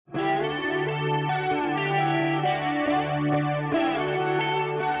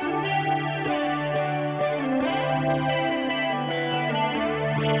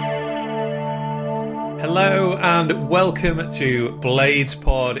Hello and welcome to Blades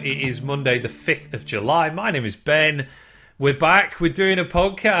Pod. It is Monday the 5th of July. My name is Ben. We're back. We're doing a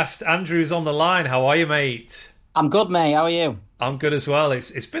podcast. Andrew's on the line. How are you, mate? I'm good, mate. How are you? I'm good as well.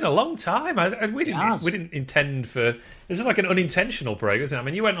 It's been a long time. We didn't intend for... This is like an unintentional break, isn't it? I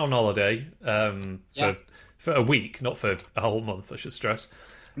mean, you went on holiday for a week, not for a whole month, I should stress.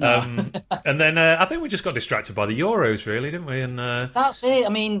 No. And then I think we just got distracted by the Euros, really, didn't we? And that's it. I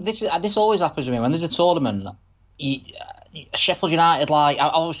mean, this always happens to me when there's a tournament. Sheffield United, like, I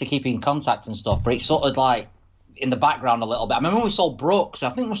obviously keep in contact and stuff, but it's sort of like in the background a little bit. I remember when we sold Brooks. I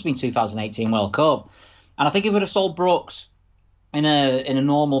think it must have been 2018 World Cup, and I think if we'd have sold Brooks in a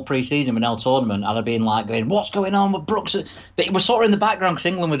normal pre-season with no tournament, I'd have been like going, "What's going on with Brooks?" But it was sort of in the background because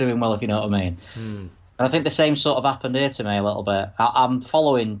England were doing well, if you know what I mean. And I think the same sort of happened here to me a little bit. I'm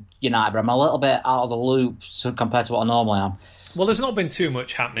following United, but I'm a little bit out of the loop compared to what I normally am. Well, there's not been too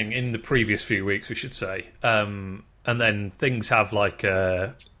much happening in the previous few weeks, we should say. And then things have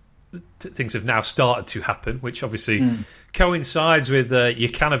things have now started to happen, which obviously coincides with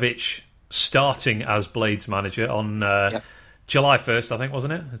Jokanovic starting as Blades manager on July 1st, I think,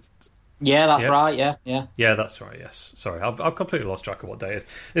 wasn't it? Yeah, that's right. Yeah. Yeah, that's right. Yes. Sorry, I've completely lost track of what day it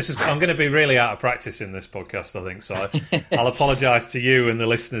is. I'm going to be really out of practice in this podcast, I think. So I'll apologise to you and the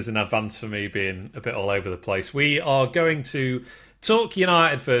listeners in advance for me being a bit all over the place. We are going to talk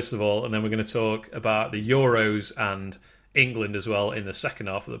United first of all, and then we're going to talk about the Euros and England as well in the second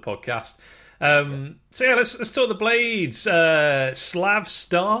half of the podcast. Let's talk the Blades. Slav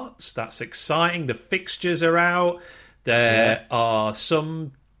starts. That's exciting. The fixtures are out. There are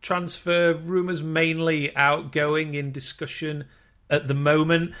some transfer rumours mainly outgoing in discussion at the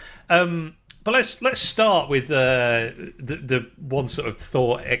moment. But let's start with the one sort of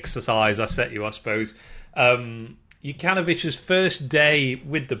thought exercise I set you, I suppose. Jokanovic's first day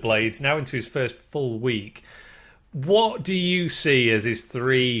with the Blades, now into his first full week. What do you see as his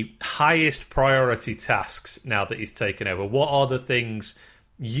three highest priority tasks now that he's taken over? What are the things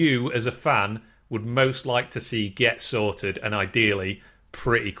you, as a fan, would most like to see get sorted, and ideally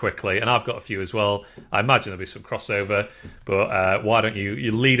pretty quickly? And I've got a few as well. I imagine there'll be some crossover, but why don't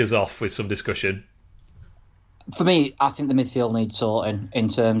you lead us off with some discussion? For me, I think the midfield needs sorting in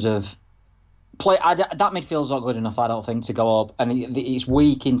terms of play. That midfield's not good enough, I don't think, to go up, and it's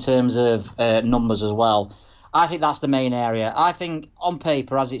weak in terms of numbers as well. I think that's the main area. I think on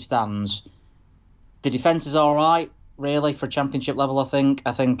paper, as it stands, the defence is all right, really, for championship level. I think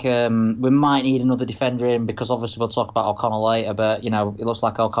we might need another defender in, because obviously we'll talk about O'Connell later, but it looks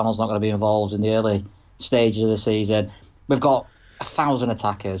like O'Connell's not going to be involved in the early stages of the season. We've got 1,000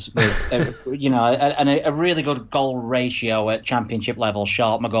 attackers with a really good goal ratio at championship level.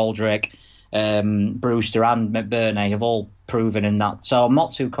 Sharp, McGoldrick, Brewster and McBurney have all proven in that, so I'm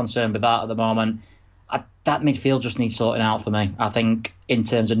not too concerned with that at the moment. That midfield just needs sorting out for me, I think, in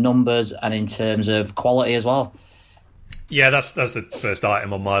terms of numbers and in terms of quality as well. Yeah, that's the first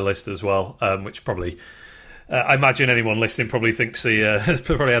item on my list as well, which probably, I imagine anyone listening probably thinks he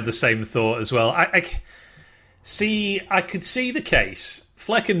probably had the same thought as well. I could see the case.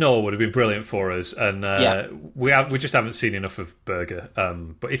 Fleck and Noah would have been brilliant for us, and we just haven't seen enough of Berger.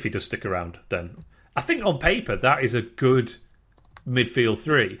 But if he does stick around, then I think on paper that is a good midfield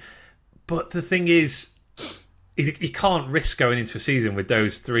three. But the thing is, you can't risk going into a season with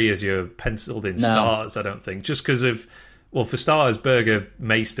those three as your penciled-in starters, I don't think. Just because of, well, for starters, Berger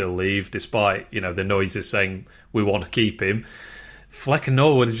may still leave, despite the noises saying we want to keep him. Fleck and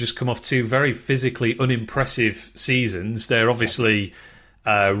Noah would have just come off two very physically unimpressive seasons. They're obviously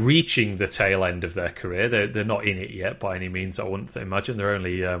reaching the tail end of their career. They're not in it yet by any means, I wouldn't imagine. They're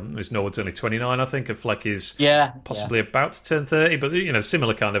only Noah's only 29, I think, and Fleck is possibly about to turn 30, but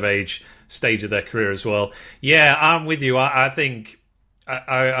similar kind of age stage of their career as well. Yeah, I'm with you. I think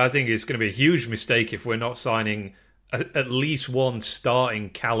it's going to be a huge mistake if we're not signing at least one starting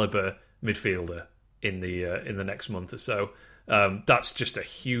caliber midfielder in the next month or so. That's just a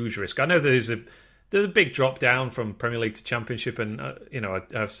huge risk. I know there's a big drop down from Premier League to Championship, and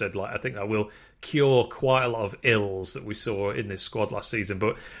I've said I think that will cure quite a lot of ills that we saw in this squad last season,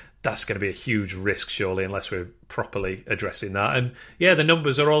 but that's going to be a huge risk, surely, unless we're properly addressing that. And the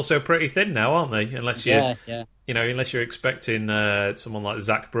numbers are also pretty thin now, aren't they? Unless unless you're expecting someone like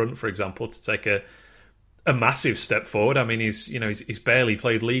Zach Brunt, for example, to take a massive step forward. I mean, he's barely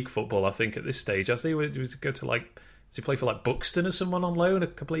played league football, I think, at this stage. Has he? Was he go to does he play for Buxton or someone on loan a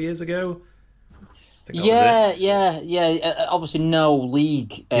couple of years ago? Obviously, no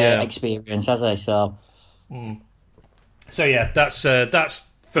league experience, has he? So, So yeah, that's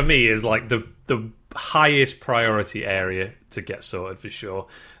for me is the highest priority area to get sorted for sure.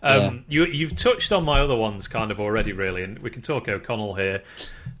 You've touched on my other ones kind of already, really, and we can talk O'Connell here.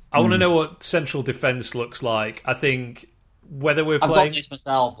 I want to know what central defence looks like. I think whether we're playing... I've got this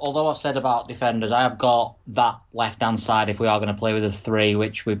myself. Although I've said about defenders, I have got that left-hand side if we are going to play with a 3,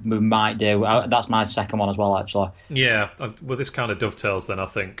 which we might do. That's my second one as well, actually. Yeah, well, this kind of dovetails then, I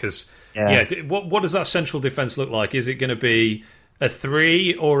think, because, what does that central defence look like? Is it going to be a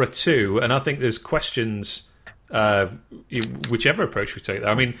 3 or a 2? And I think there's questions, whichever approach we take there.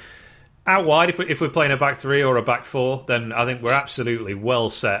 I mean, out wide, if we're playing a back 3 or a back 4, then I think we're absolutely well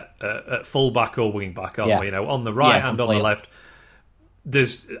set at full back or wing back, aren't we? On the right and on the left.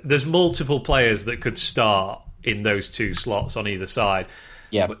 There's multiple players that could start in those 2 slots on either side.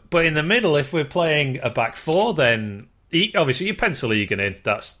 Yeah. But in the middle, if we're playing a back 4, then obviously you pencil Egan in.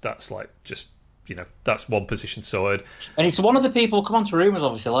 That's like just... that's one position sorted. And it's one of the people, come on to rumours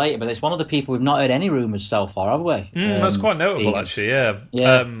obviously later, but it's one of the people we've not heard any rumours so far, have we? That's quite notable, actually, yeah.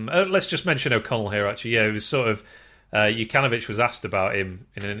 Let's just mention O'Connell here, actually. Yeah, it was sort of... Jukanovic was asked about him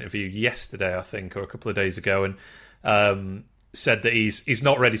in an interview yesterday, I think, or a couple of days ago, and said that he's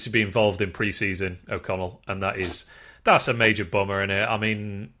not ready to be involved in pre-season, O'Connell, and that's a major bummer, isn't it? I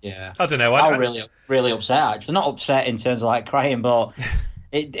mean, I don't know. I'm really upset, actually. Not upset in terms of like crying, but...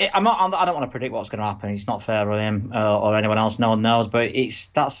 I don't want to predict what's going to happen. It's not fair on him or anyone else. No one knows. But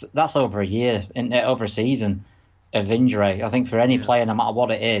that's over a year, over a season of injury. I think for any player, no matter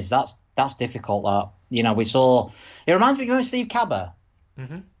what it is, that's difficult. That we saw. It reminds me of Steve Cabot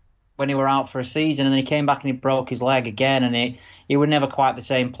when he were out for a season and then he came back and he broke his leg again, and he was never quite the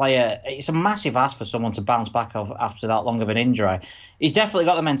same player. It's a massive ask for someone to bounce back after that long of an injury. He's definitely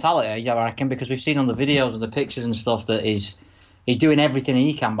got the mentality, I reckon, because we've seen on the videos and the pictures and stuff that he's doing everything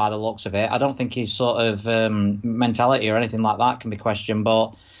he can by the looks of it. I don't think his sort of mentality or anything like that can be questioned.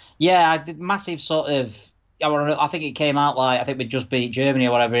 But, massive sort of... I think it came out like, I think we just beat Germany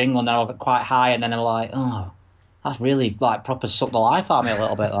or whatever, England, they were quite high, and then they were like, oh, that's really like proper sucked the life out of me a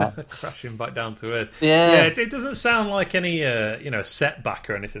little bit. That. Crashing back down to earth. Yeah. It doesn't sound like any setback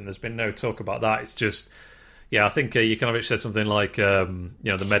or anything. There's been no talk about that. It's just... I think Jukanovic said something like,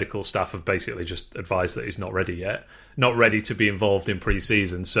 the medical staff have basically just advised that he's not ready yet, not ready to be involved in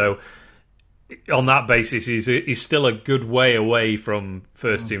pre-season. So on that basis, he's still a good way away from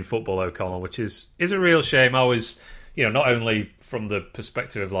first-team football, O'Connell, which is a real shame. I was, not only from the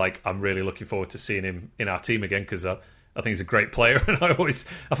perspective of, like, I'm really looking forward to seeing him in our team again, because I think he's a great player, and I've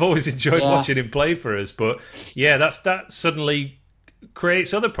always enjoyed watching him play for us. But, that suddenly...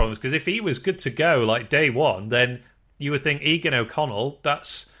 creates other problems, because if he was good to go like day one, then you would think Egan O'Connell,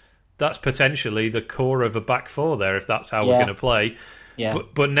 that's potentially the core of a back 4 there, if that's how we're going to play.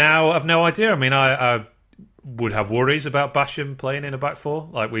 But now I've no idea. I mean, I would have worries about Basham playing in a back 4.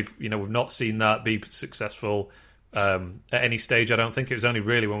 Like we've not seen that be successful at any stage. I don't think it was only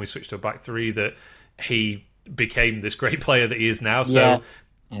really when we switched to a back 3 that he became this great player that he is now. So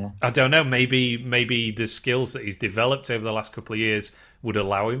I don't know. Maybe the skills that he's developed over the last couple of years would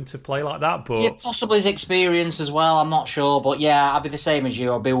allow him to play like that. But possibly his experience as well. I'm not sure, but I'd be the same as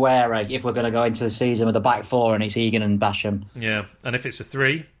you. I'd be wary if we're going to go into the season with a back 4 and it's Egan and Basham. Yeah, and if it's a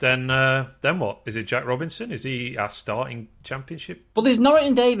 3, then what? Is it Jack Robinson? Is he our starting championship? But there's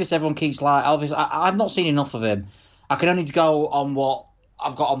Norrington Davis. Everyone keeps like, obviously, I've not seen enough of him. I can only go on what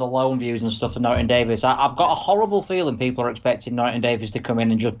I've got on the loan views and stuff for Norrington Davis. I've got a horrible feeling people are expecting Norrington Davis to come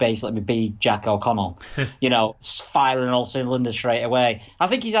in and just basically be Jack O'Connell, firing all cylinders straight away. I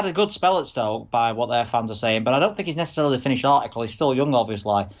think he's had a good spell at Stoke by what their fans are saying, but I don't think he's necessarily the finished article. He's still young,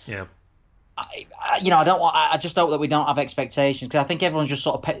 obviously. Yeah. I just hope that we don't have expectations, because I think everyone's just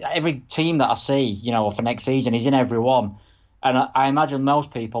sort of every team that I see, for next season, he's in every one. And I imagine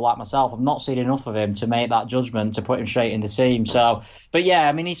most people, like myself, have not seen enough of him to make that judgment to put him straight in the team. So, but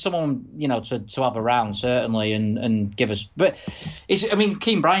he's someone, to have around, certainly, and give us... But,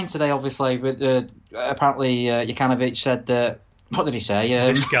 Keane Bryan today, obviously, with apparently Jukanovic said that... What did he say?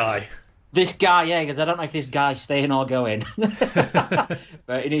 This guy. This guy, because I don't know if this guy's staying or going.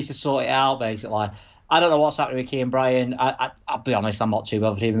 But he needs to sort it out, basically. I don't know what's happening with Keane Bryan. I'll be honest, I'm not too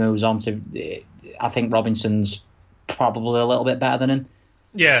bothered if he moves on to... I think Robinson's probably a little bit better than him.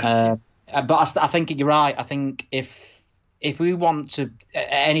 Yeah. But I think you're right. I think if we want to at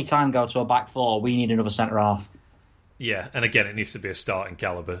any time go to a back 4, we need another centre half. Yeah, and again, it needs to be a starting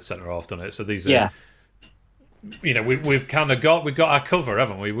calibre centre half, doesn't it? So these are, we've kind of got our cover,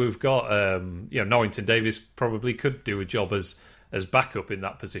 haven't we? We've got Norrington Davis probably could do a job as backup in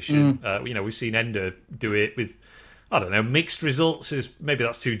that position. We've seen Ender do it with, I don't know, mixed results. Maybe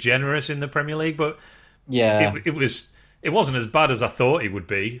that's too generous in the Premier League, but. Yeah, it was it wasn't as bad as I thought he would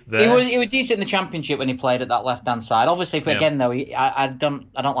be. He was decent in the Championship when he played at that left-hand side. Obviously, again though, I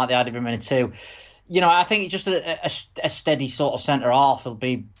don't like the idea of him in a two. I think just a steady sort of centre half will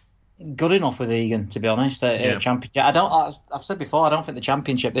be good enough with Egan, to be honest. Championship. I've said before, I don't think the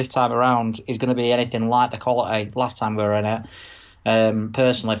Championship this time around is going to be anything like the quality last time we were in it.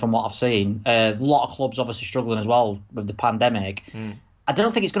 Personally, from what I've seen, a lot of clubs obviously struggling as well with the pandemic. I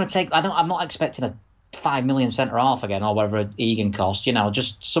don't think it's going to take. I'm not expecting a 5 million centre half again, or whatever Egan cost.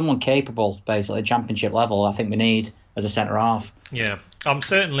 Just someone capable, basically, Championship level. I think we need as a centre half. Yeah, I'm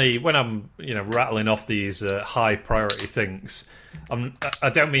certainly when I'm rattling off these high priority things. I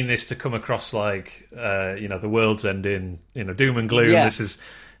don't mean this to come across like the world's ending, doom and gloom. Yeah.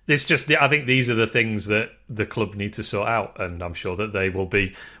 I think these are the things that the club need to sort out, and I'm sure that they will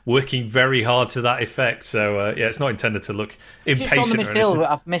be working very hard to that effect. So, it's not intended to look impatient. Just on the midfield,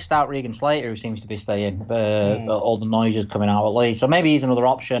 I've missed out Regan Slater, who seems to be staying. All the noises coming out at least. So maybe he's another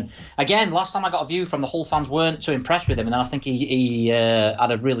option. Again, last time I got a view from the Hull fans weren't too impressed with him, and then I think he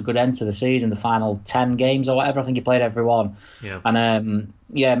had a really good end to the season, the final 10 games or whatever. I think he played every one. Yeah. And,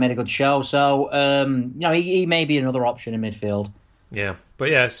 made a good show. So, he may be another option in midfield. Yeah, but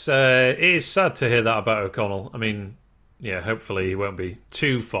yes, it is sad to hear that about O'Connell. I mean, hopefully he won't be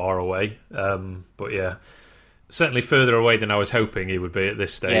too far away. But certainly further away than I was hoping he would be at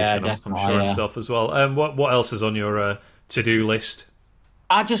this stage, and I'm sure himself as well. What else is on your to-do list?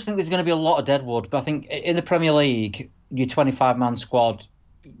 I just think there's going to be a lot of deadwood, but I think in the Premier League, your 25-man squad,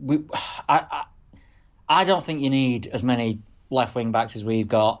 I don't think you need as many left wing backs as we've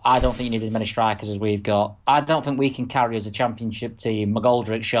got. I don't think you need as many strikers as we've got. I don't think we can carry as a Championship team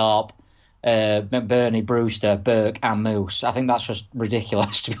McGoldrick, Sharp, McBurney, Brewster, Burke and Moose. I think that's just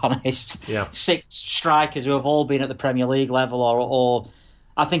ridiculous, to be honest. Yeah. 6 strikers who have all been at the Premier League level or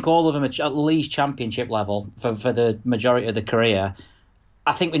I think all of them are at least Championship level for the majority of the career.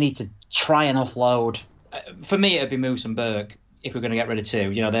 I think we need to try and offload. For me, it would be Moose and Burke. If we're going to get rid of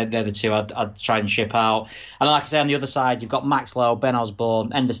 2, they're the 2 I'd try and ship out. And like I say, on the other side, you've got Max Lowe, Ben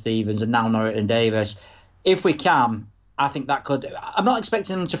Osborne, Ender Stevens, and now Norrington Davis. If we can, I think that could. I'm not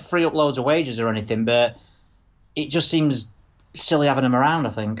expecting them to free up loads of wages or anything, but it just seems silly having them around.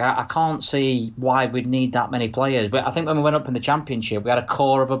 I think I can't see why we'd need that many players. But I think when we went up in the Championship, we had a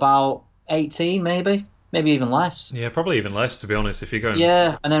core of about 18, maybe even less. Yeah, probably even less, to be honest. If you're going,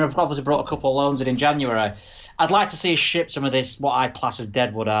 and then we probably brought a couple of loans in January. I'd like to see us ship some of this, what I class as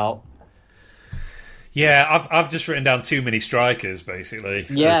deadwood, out. Yeah, I've just written down too many strikers, basically,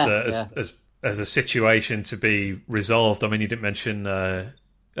 as a situation to be resolved. I mean, you didn't mention,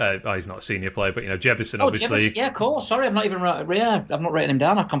 he's not a senior player, but, Jebison, obviously. Jebison, of course. Sorry, I've not written him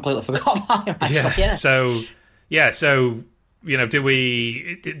down. I completely forgot about him, actually. So,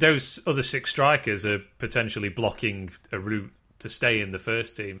 those other 6 strikers are potentially blocking a route to stay in the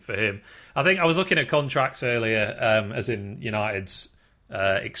first team for him. I think I was looking at contracts earlier, as in United's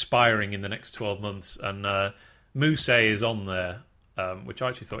expiring in the next 12 months, and Mousse is on there, which I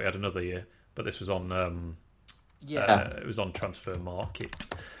actually thought he had another year, but this was on it was on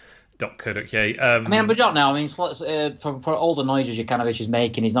transfermarket.co.uk. But not now. I mean, for all the noises Jokanovic is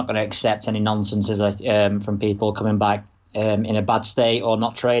making, he's not going to accept any nonsense from people coming back in a bad state or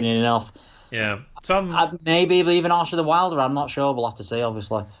not training enough. Yeah, so maybe even harsher than Wilder. I'm not sure. We'll have to see,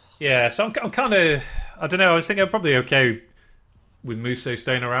 obviously. Yeah, so I'm kind of. I don't know. I was thinking I'm probably okay with Musso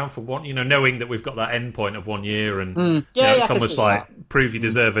staying around for one. Knowing that we've got that end point of 1 year, and it's almost like prove you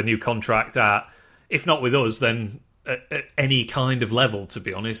deserve a new contract at, if not with us, then at any kind of level. To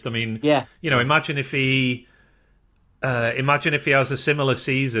be honest, I mean, imagine if he has a similar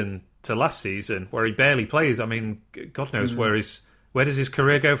season to last season where he barely plays. I mean, God knows where does his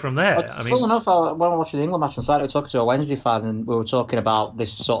career go from there? Full enough, when I was watching the England match on Saturday, we were talking to a Wednesday fan, and we were talking about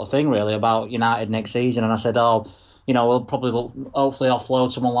this sort of thing, really, about United next season. And I said, we'll probably hopefully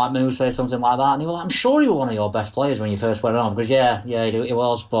offload someone like Moose or something like that. And he was like, I'm sure he was one of your best players when you first went on. Because, he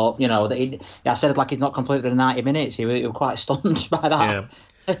was. But, I said it like he's not completed the 90 minutes. He was quite stunned by that.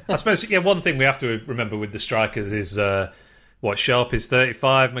 Yeah. I suppose, one thing we have to remember with the strikers is, Sharp is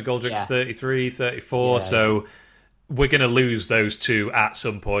 35, McGoldrick's 33, 34, so we're going to lose those 2 at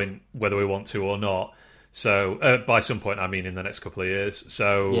some point, whether we want to or not. So by some point, I mean in the next couple of years.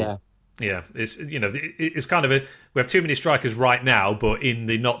 So it's it's kind of we have too many strikers right now, but in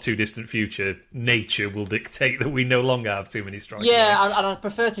the not too distant future, nature will dictate that we no longer have too many strikers. Yeah, and I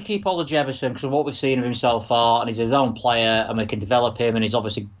prefer to keep Ola Jebison because of what we've seen of him so far, and he's his own player, and we can develop him, and he's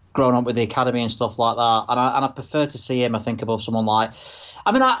obviously grown up with the academy and stuff like that. And I prefer to see him, I think, above someone like.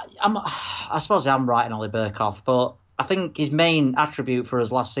 I mean, I suppose I'm writing Ollie Burkoff, but I think his main attribute for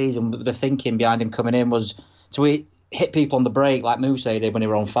us last season, the thinking behind him coming in, was to hit people on the break like Moussa did when he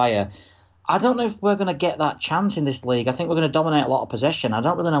were on fire. I don't know if we're going to get that chance in this league. I think we're going to dominate a lot of possession. I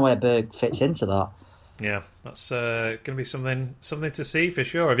don't really know where Berg fits into that. Yeah, that's going to be something to see for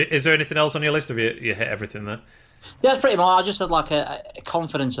sure. Is there anything else on your list? Have you hit everything there? Yeah, pretty much. I just said like a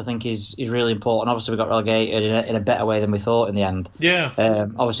confidence. I think is really important. Obviously, we got relegated in a better way than we thought in the end. Yeah.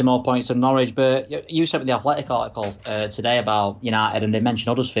 Obviously, more points than Norwich. But you sent me the Athletic article today about United, and they mentioned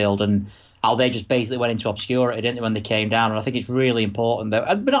Huddersfield and how they just basically went into obscurity, didn't they, when they came down? And I think it's really important that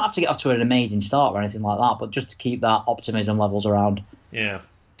we don't have to get off to an amazing start or anything like that, but just to keep that optimism levels around. Yeah.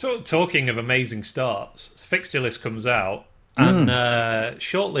 Talking of amazing starts, fixture list comes out, and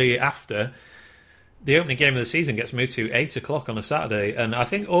shortly after, the opening game of the season gets moved to 8 o'clock on a Saturday, and I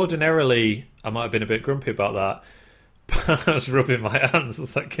think ordinarily I might have been a bit grumpy about that. But I was rubbing my hands. I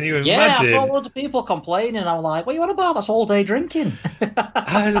was like, can you imagine? Yeah, I saw loads of people complaining. I was like, what are you on about? That's all day drinking.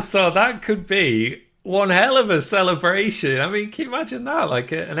 I just thought that could be one hell of a celebration. I mean, can you imagine that?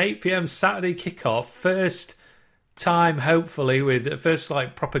 Like an 8 p.m. Saturday kickoff, first time, hopefully, with the first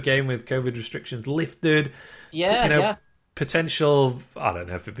like proper game with COVID restrictions lifted. Yeah, potential, I don't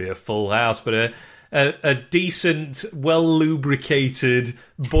know if it'd be a full house, but a decent, well lubricated,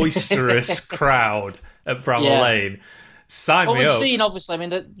 boisterous crowd at Bramall Lane. Sign me up. We've seen, obviously, I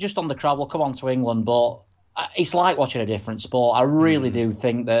mean, just on the crowd, we'll come on to England, but it's like watching a different sport. I really do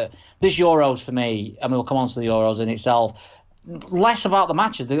think that this Euros, for me, I mean, we'll come on to the Euros in itself, less about the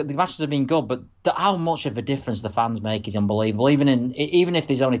matches. The matches have been good, but how much of a difference the fans make is unbelievable. Even if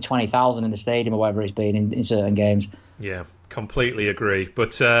there's only 20,000 in the stadium or whatever it's been in certain games. Yeah, completely agree.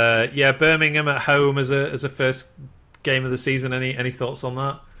 But Birmingham at home as a first game of the season. Any thoughts on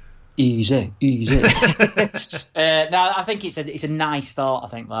that? Easy. No, I think it's a nice start.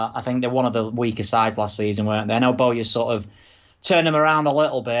 I think they're one of the weaker sides last season, weren't they? I know Bowyer's sort of turned them around a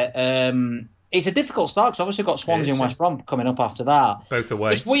little bit. It's a difficult start because obviously we've got Swansea and West Brom coming up after that. Both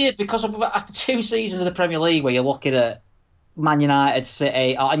away. It's weird because after 2 seasons of the Premier League where you're looking at Man United,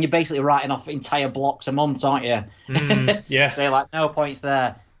 City, and you're basically writing off entire blocks a month, aren't you? Yeah. So you're like, no points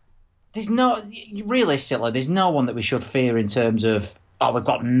there. Realistically, there's no one that we should fear in terms of, we've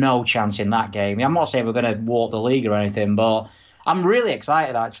got no chance in that game. I'm not saying we're going to walk the league or anything, but I'm really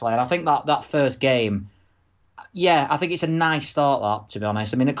excited, actually. And I think that first game, I think it's a nice start, that, to be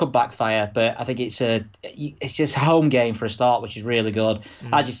honest. I mean, it could backfire, but I think it's just a home game for a start, which is really good.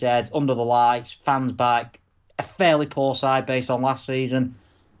 As you said, under the lights, fans back, a fairly poor side based on last season.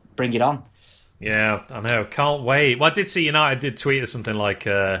 Bring it on. Yeah, I know. Can't wait. Well, I did see United did tweet us something like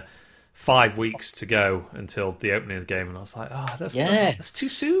 5 weeks to go until the opening of the game, and I was like, that's too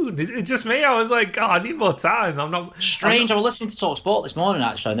soon. It's just me. I was like, I need more time. I was listening to Talk Sport this morning,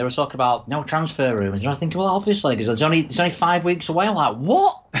 actually, and they were talking about no transfer rumours. And I think, well, obviously, because it's only 5 weeks away. I'm like,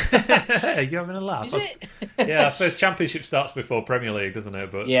 what? You're having a laugh. I suppose Championship starts before Premier League, doesn't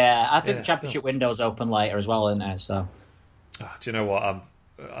it? But yeah, I think the Championship window's open later as well, isn't it? So, do you know what?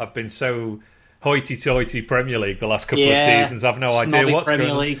 I've been so hoity-toity Premier League the last couple of seasons. I've no idea what's Premier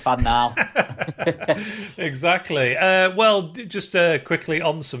going on. League fan now. Exactly. Just quickly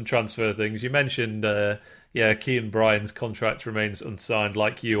on some transfer things. You mentioned, Kean Bryan's contract remains unsigned.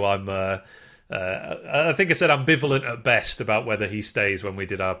 Like you, I think I said ambivalent at best about whether he stays when we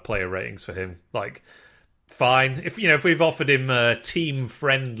did our player ratings for him. Like, fine. If we've offered him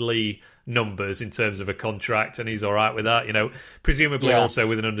team-friendly numbers in terms of a contract and he's all right with that, presumably also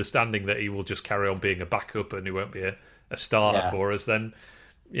with an understanding that he will just carry on being a backup and he won't be a starter for us, then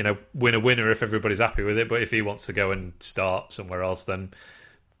winner if everybody's happy with it. But if he wants to go and start somewhere else, then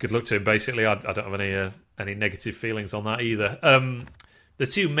good luck to him. Basically, I don't have any negative feelings on that either. The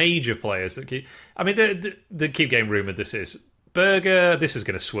two major players that keep getting rumoured, this is Berger. This is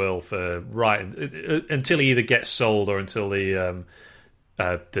going to swirl until he either gets sold or until the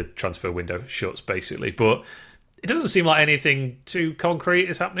transfer window shuts, basically. But it doesn't seem like anything too concrete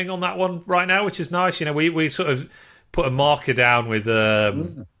is happening on that one right now, which is nice. We sort of put a marker down with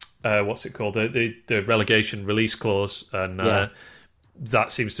what's it called, the relegation release clause, and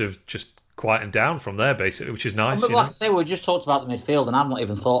that seems to have just quietened down from there, basically, which is nice. Like I say, we just talked about the midfield, and I've not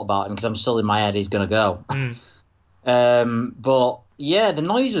even thought about him because I'm still in my head he's going to go. But yeah, the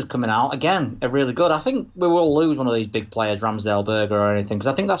noises coming out, again, are really good. I think we will lose one of these big players, Ramsdale, Berger or anything, because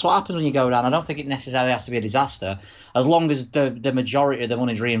I think that's what happens when you go down. I don't think it necessarily has to be a disaster. As long as the majority of the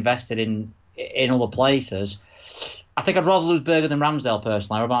money is reinvested in other places, I think I'd rather lose Berger than Ramsdale,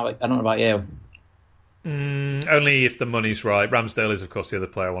 personally. I don't know about you. Only if the money's right. Ramsdale is, of course, the other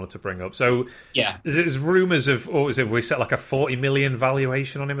player I wanted to bring up. So, there's rumours of, what was it, we set like a 40 million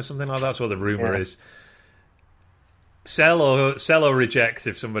valuation on him or something like that. That's what the rumour is. Sell or reject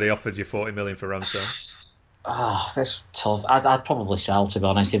if somebody offered you 40 million for Ramsdale? Oh, that's tough. I'd probably sell, to be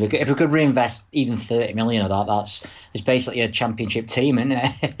honest. If we could reinvest even 30 million of that, it's basically a championship team, isn't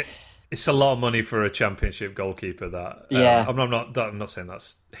it? It's a lot of money for a championship goalkeeper. That Yeah, I'm not saying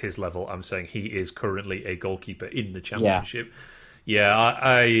that's his level. I'm saying he is currently a goalkeeper in the yeah. championship. Yeah,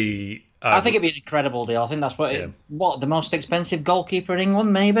 I think it'd be an incredible deal. I think that's Yeah. what the most expensive goalkeeper in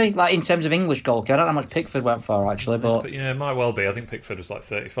England, maybe. Like in terms of English goalkeeper, I don't know how much Pickford went for actually, but yeah, it might well be. I think Pickford was like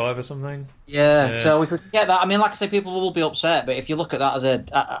 35 or something. yeah. Yeah. So if we could get that, I mean, like I say, people will be upset, but if you look at that as in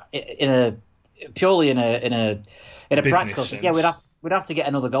a Business practical, sense. yeah, we'd have to get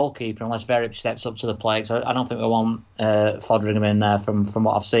another goalkeeper unless Verip steps up to the plate. So I don't think we want Foderingham in there from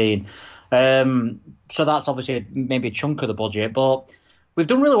what I've seen. So that's obviously maybe a chunk of the budget, but we've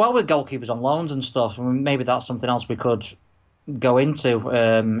done really well with goalkeepers on loans and stuff. And maybe that's something else we could go into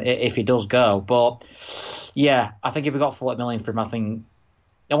if he does go. But yeah, I think if we got 40 million for him,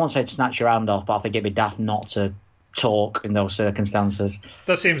 I won't say to snatch your hand off, but I think it'd be daft not to talk in those circumstances.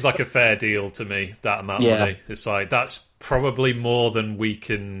 That seems like a fair deal to me. That amount of money. It's like that's probably more than we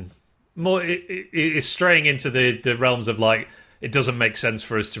can. More it's straying into the realms of like it doesn't make sense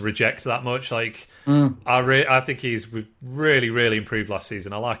for us to reject that much. Like I think he's really really improved last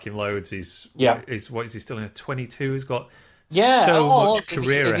season. I like him loads. He's what is he still in 22? He's got so much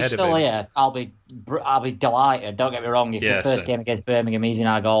career ahead of him. Here, I'll be delighted. Don't get me wrong. If the first game against Birmingham, he's in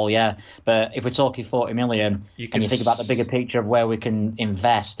our goal, yeah. But if we're talking 40 million, and you think about the bigger picture of where we can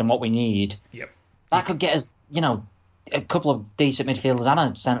invest and what we need, that could get us, a couple of decent midfielders and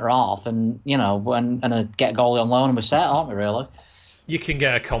a centre half, and get a goalie on loan, and we're set, aren't we? Really. You can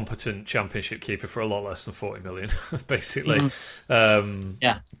get a competent championship keeper for a lot less than 40 million, basically.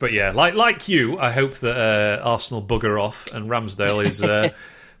 Yeah. But yeah, like you, I hope that Arsenal bugger off and Ramsdale is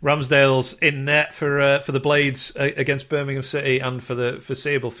Ramsdale's in net for the Blades against Birmingham City and for the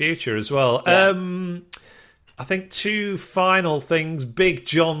foreseeable future as well. Yeah. I think two final things. Big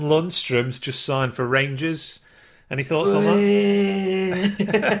John Lundstrom's just signed for Rangers. Any thoughts on that?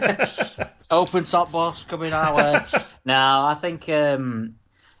 Open top box coming our way. No, I think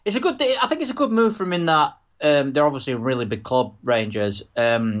it's a good. I think it's a good move from in that they're obviously a really big club, Rangers.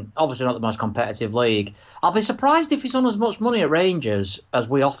 Obviously not the most competitive league. I'll be surprised if he's on as much money at Rangers as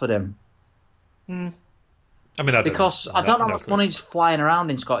we offered him. I mean, I don't know how much money's flying around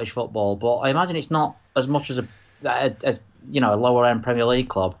in Scottish football, but I imagine it's not as much as a lower end Premier League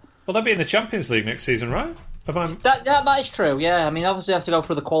club. Well, they'll be in the Champions League next season, right? That is true, yeah. I mean, obviously, they have to go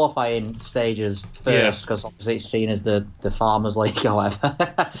through the qualifying stages first, because obviously it's seen as the Farmers League or whatever.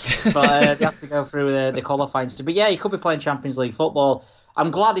 But they have to go through the qualifying stage. But yeah, he could be playing Champions League football. I'm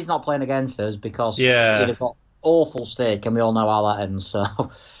glad he's not playing against us, because he'd have got awful stake, and we all know how that ends. So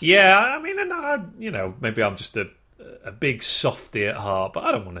yeah, I mean, and maybe I'm just a big softy at heart, but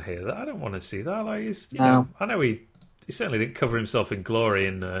I don't want to hear that. I don't want to see that. Like, I know he certainly didn't cover himself in glory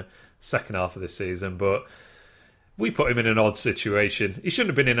in the second half of this season, but we put him in an odd situation. He shouldn't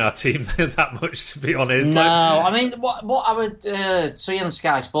have been in our team that much, to be honest. No, I mean, what I would see on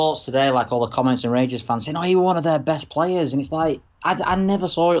Sky Sports today, like all the comments and Rangers fans saying, he was one of their best players, and it's like, I never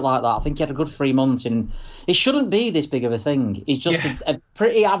saw it like that. I think he had a good 3 months, and it shouldn't be this big of a thing. He's just a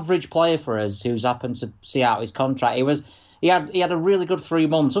pretty average player for us who's happened to see out his contract. He had a really good 3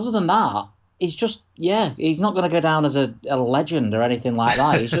 months. Other than that, he's just, he's not going to go down as a legend or anything like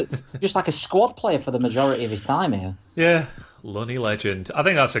that. He's just like a squad player for the majority of his time here. Yeah, Lunny legend. I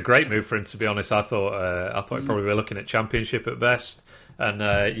think that's a great move for him, to be honest. I thought he'd probably be looking at Championship at best.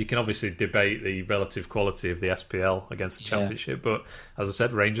 And you can obviously debate the relative quality of the SPL against the Championship. But as I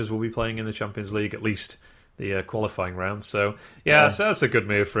said, Rangers will be playing in the Champions League, at least the qualifying round. So, so that's a good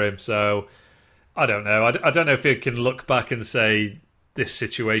move for him. So, I don't know. I don't know if he can look back and say, this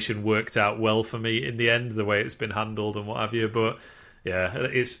situation worked out well for me in the end, the way it's been handled and what have you. But yeah,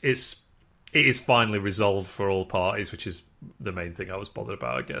 it is finally resolved for all parties, which is the main thing I was bothered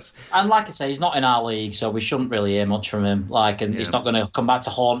about, I guess. And like I say, he's not in our league, so we shouldn't really hear much from him. He's not going to come back to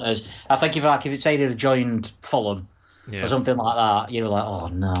haunt us. I think if it say he'd have joined Fulham or something like that, you were like, oh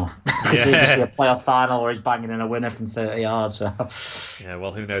no. Because he'd just be a playoff final where he's banging in a winner from 30 yards. So. Yeah,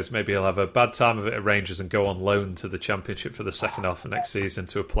 well, who knows? Maybe he'll have a bad time of it at Rangers and go on loan to the Championship for the second half of next season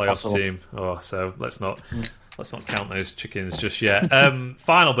to a playoff team. So let's not count those chickens just yet.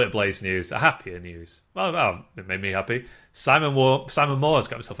 Final bit of Blaze news, a happier news. Well, it made me happy. Simon Moore's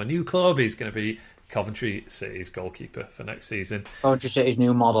got himself a new club. He's going to be Coventry City's goalkeeper for next season. Coventry City's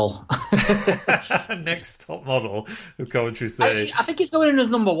new model. Next top model of Coventry City. I think he's going in as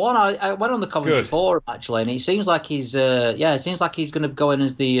number one. I went on the Coventry forum actually, and it seems like he's going to go in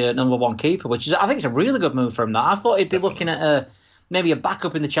as the number one keeper, which is, I think, it's a really good move from that. I thought he'd be looking at maybe a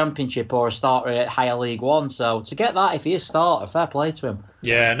backup in the Championship or a starter at higher League One. So to get that, if he is starter, fair play to him.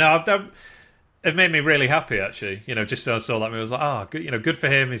 Yeah, no, it made me really happy, actually. Just as I saw that, I was like, good, good for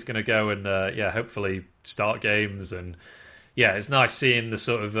him. He's going to go and, hopefully start games. And, yeah, it's nice seeing the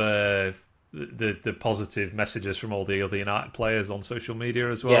sort of the positive messages from all the other United players on social media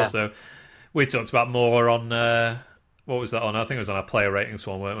as well. Yeah. So we talked about more on, what was that on? I think it was on our player ratings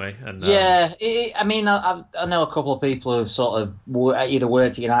one, weren't we? And I know a couple of people who've sort of either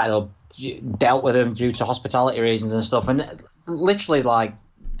worked at United or dealt with him due to hospitality reasons and stuff. And literally, like,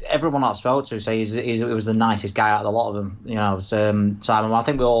 everyone I spoke to say he was the nicest guy out of a lot of them. Simon. I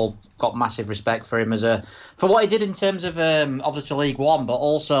think we all got massive respect for him for what he did in terms of obviously League One, but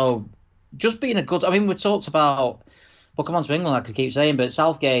also just being a good. I mean, we talked about. We'll come on to England, like I keep saying, but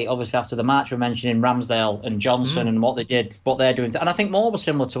Southgate, obviously after the match, we're mentioning Ramsdale and Johnson and what they're doing. And I think Moore was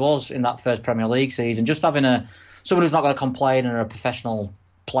similar to us in that first Premier League season, just having someone who's not going to complain and a professional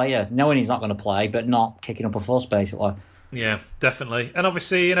player, knowing he's not going to play, but not kicking up a fuss, basically. Yeah, definitely. And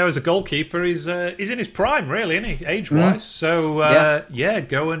obviously, as a goalkeeper, he's in his prime, really, isn't he, age-wise? So,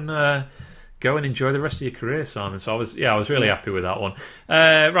 go and enjoy the rest of your career, Simon. So I was really happy with that one.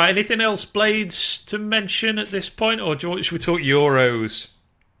 Right, anything else, Blades, to mention at this point, or should we talk Euros?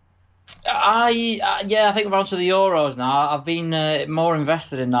 I think we're on to the Euros now. I've been more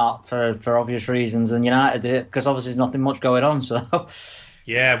invested in that for obvious reasons than United did, because obviously there's nothing much going on. So.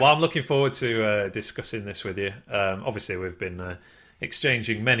 Yeah, well, I'm looking forward to discussing this with you. Obviously, we've been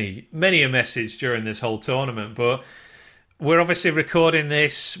exchanging many a message during this whole tournament, but we're obviously recording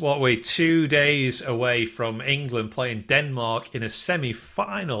this, 2 days away from England playing Denmark in a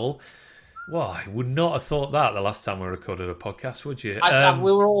semi-final. Well, I would not have thought that the last time we recorded a podcast, would you?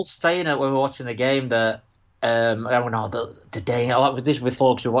 We were all saying it when we were watching the game that the day with this with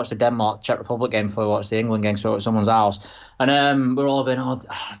folks who watched the Denmark Czech Republic game before we watched the England game, so at someone's house, and we're all going,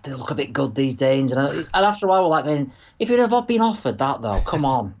 they look a bit good these Danes, and after a while we're like, if you'd have been offered that though, come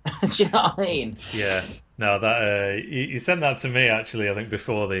on, do you know what I mean? Yeah, no, that you sent that to me actually, I think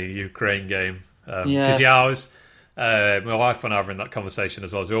before the Ukraine game, because I was my wife and I were in that conversation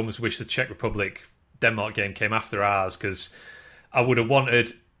as well. So we almost wish the Czech Republic Denmark game came after ours, because I would have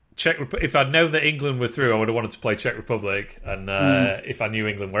wanted. If I'd known that England were through, I would have wanted to play Czech Republic, and if I knew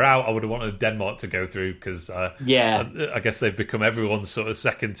England were out, I would have wanted Denmark to go through, because I guess they've become everyone's sort of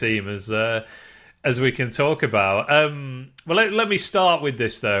second team, as we can talk about. Well, let me start with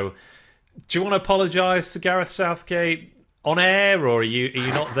this though. Do you want to apologise to Gareth Southgate on air, or are you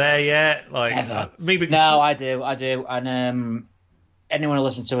not there yet? Like maybe? No, I do, and anyone who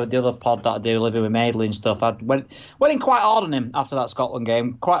listens to the other pod that I do, Living with Madeley and stuff, I went in quite hard on him after that Scotland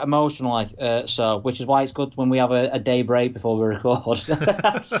game, quite emotionally. Which is why it's good when we have a day break before we record. So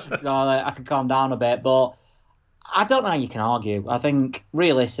I can calm down a bit. But I don't know how you can argue. I think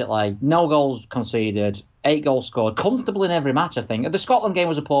realistically, no goals conceded, 8 goals scored, comfortable in every match. I think the Scotland game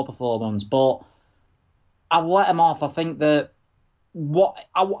was a poor performance, but I let him off. I think that.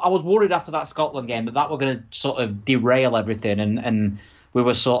 I was worried after that Scotland game that were going to sort of derail everything, and we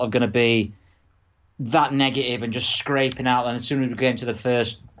were sort of going to be that negative and just scraping out. And as soon as we came to the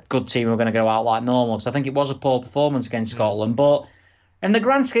first good team, we were going to go out like normal. Because I think it was a poor performance against Scotland, but in the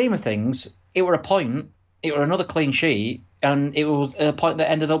grand scheme of things, it were a point. It were another clean sheet, and it was a point that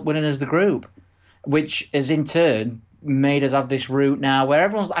ended up winning us the group, which has in turn made us have this route now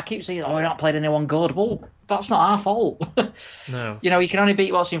where I keep saying, we're not played anyone good. Well, that's not our fault. No. You can only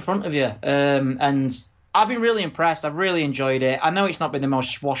beat what's in front of you. And I've been really impressed. I've really enjoyed it. I know it's not been the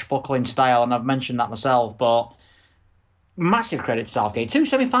most swashbuckling style, and I've mentioned that myself, but massive credit to Southgate. 2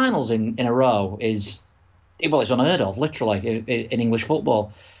 semi-finals in a row it's unheard of, literally, in English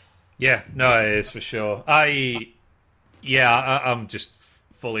football. Yeah, no, it is for sure. I'm just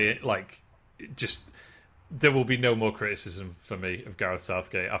fully, there will be no more criticism for me of Gareth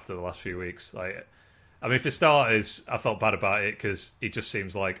Southgate after the last few weeks. For starters, I felt bad about it because he just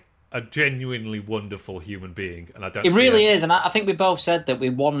seems like a genuinely wonderful human being, and I don't. It really is, and I think we both said that we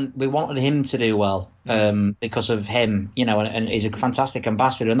wanted him to do well because of him, and he's a fantastic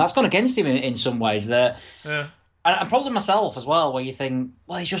ambassador, and that's gone against him in some ways. That. Yeah. And probably myself as well, where you think,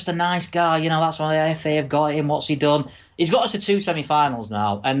 well, he's just a nice guy, that's why the FA have got him, what's he done? He's got us to 2 semi-finals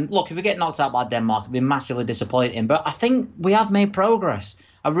now, and look, if we get knocked out by Denmark, it'd be massively disappointing, but I think we have made progress.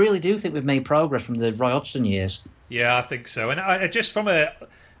 I really do think we've made progress from the Roy Hodgson years. Yeah, I think so, and I just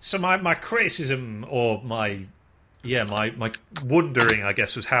my criticism, or my wondering, I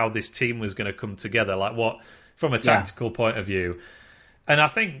guess, was how this team was going to come together, from a tactical point of view, and I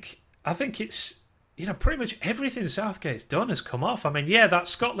think it's, pretty much everything Southgate's done has come off. I mean, that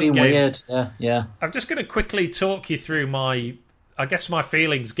Scotland game. Weird. Yeah. I'm just going to quickly talk you through my I guess my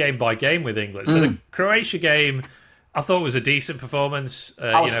feelings game by game with England. So the Croatia game, I thought was a decent performance.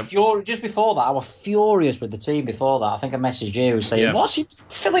 I was just before that, I was furious with the team before that. I think I messaged you saying, "What's he,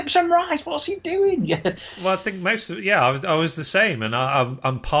 Phillips and Rice? What's he doing?" Well, I think I was the same, and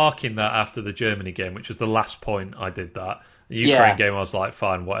I'm parking that after the Germany game, which was the last point I did that. The Ukraine game, I was like,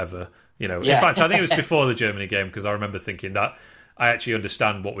 fine, whatever. In fact, I think it was before the Germany game because I remember thinking that I actually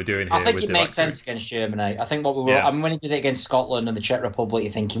understand what we're doing here. I think it makes sense against Germany. I think what we were. I mean, when he did it against Scotland and the Czech Republic,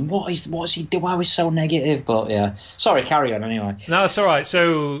 you're thinking, what's he doing? Why was he so negative? But yeah, sorry, carry on anyway. No, it's all right.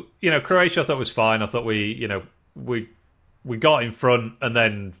 So Croatia, I thought was fine. I thought we got in front and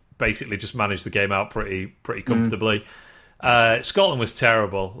then basically just managed the game out pretty comfortably. Scotland was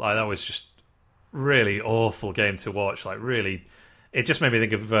terrible. Like that was just really awful game to watch. Like really, it just made me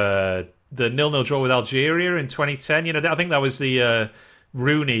think of the 0-0 draw with Algeria in 2010. I think that was the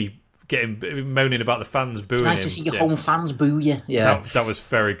Rooney moaning about the fans booing him. Nice to see your home fans boo you. Yeah, that was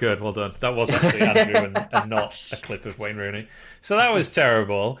very good. Well done. That was actually Andrew and not a clip of Wayne Rooney. So that was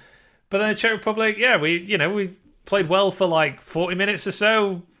terrible. But then the Czech Republic, we played well for like 40 minutes or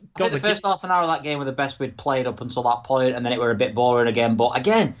so. I think the first half an hour of that game were the best we'd played up until that point, and then it were a bit boring again. But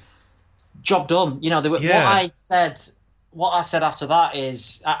again, job done. What I said after that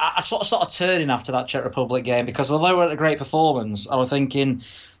is I sort of turning after that Czech Republic game because although it was a great performance, I was thinking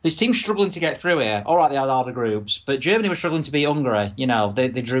this team's struggling to get through here. All right, they had harder groups, but Germany was struggling to beat Hungary.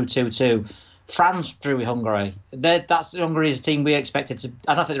 They drew 2-2. France drew with Hungary. Hungary is a team we expected to.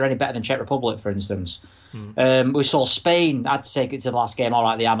 I don't think they're any better than Czech Republic, for instance. We saw Spain had to take it to the last game. All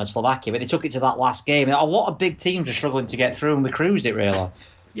right, they hammered Slovakia, but they took it to that last game. A lot of big teams are struggling to get through, and we cruised it really.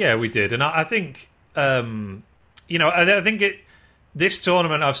 Yeah, we did, and I think. I think this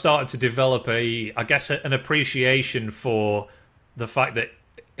tournament I've started to develop an appreciation for the fact that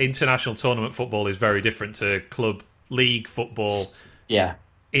international tournament football is very different to club league football. Yeah.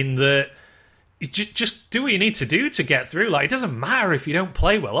 In the just do what you need to do to get through. Like, it doesn't matter if you don't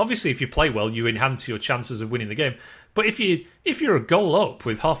play well. Obviously, if you play well, you enhance your chances of winning the game. But if you're a goal up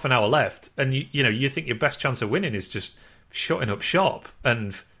with half an hour left and you think your best chance of winning is just shutting up shop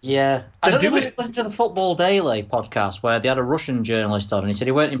and I don't know if you listened to the Football Daily podcast where they had a Russian journalist on and he said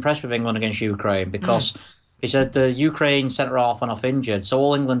he weren't impressed with England against Ukraine because he said the Ukraine centre half went off injured, so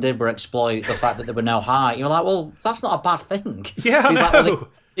all England did were exploit the fact that there were no height. You're like, well, that's not a bad thing. Yeah, I know.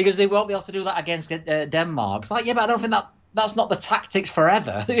 Because they won't be able to do that against Denmark. It's like, yeah, but I don't think that's not the tactics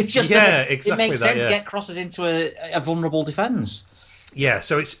forever. It's just exactly. It makes sense to get crosses into a vulnerable defence. Yeah,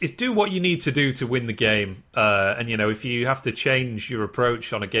 so it's do what you need to do to win the game, and if you have to change your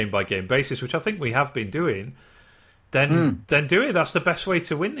approach on a game by game basis, which I think we have been doing, then do it. That's the best way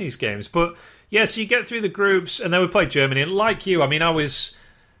to win these games. But yeah, so you get through the groups, and then we played Germany. And like you, I mean, I was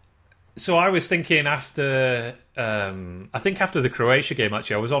thinking after after the Croatia game,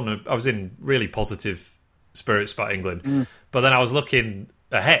 actually, I was in really positive spirits about England, but then I was looking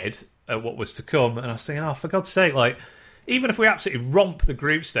ahead at what was to come, and I was thinking, oh, for God's sake, like. Even if we absolutely romp the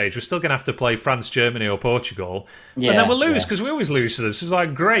group stage, we're still going to have to play France, Germany, or Portugal. And then we'll lose because we always lose to them. So it's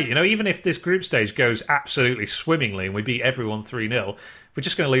like, great. Even if this group stage goes absolutely swimmingly and we beat everyone 3-0, we're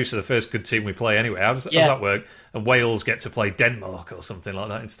just going to lose to the first good team we play anyway. How does that work? And Wales get to play Denmark or something like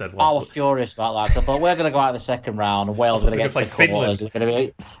that instead. I was furious about that. I thought, we're going to go out in the second round and Wales are going to get to Finland. They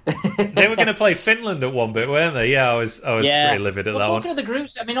were going to play Finland at one bit, weren't they? Yeah, I was pretty livid at that one. Talking of the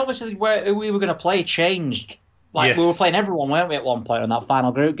groups, I mean, obviously, who we were going to play changed. We were playing everyone, weren't we, at one point in that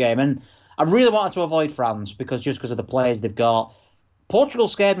final group game? And I really wanted to avoid France because of the players they've got. Portugal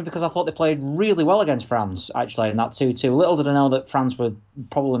scared me because I thought they played really well against France, actually, in that 2-2. Little did I know that France were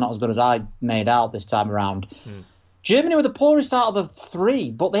probably not as good as I made out this time around. Germany were the poorest out of the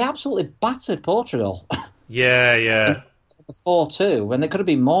three, but they absolutely battered Portugal. Yeah. 4-2, and it could have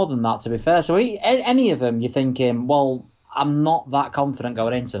been more than that, to be fair. So any of them, you're thinking, well, I'm not that confident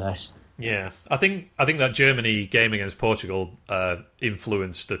going into this. Yeah, I think that Germany game against Portugal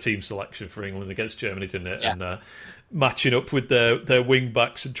influenced the team selection for England against Germany, didn't it? Yeah. And matching up with their wing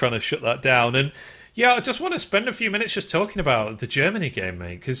backs and trying to shut that down. And yeah, I just want to spend a few minutes just talking about the Germany game,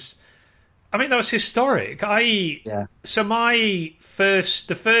 mate, because I mean that was historic. So the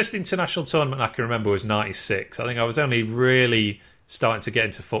first international tournament I can remember was '96. I think I was only really starting to get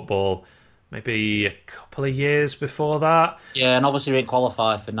into football. Maybe a couple of years before that. Yeah, and obviously we didn't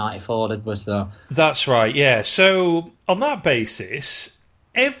qualify for 94, did we? So. That's right, yeah. So on that basis,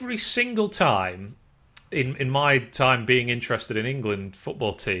 every single time, in my time being interested in England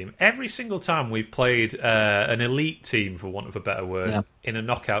football team, every single time we've played an elite team, for want of a better word, in a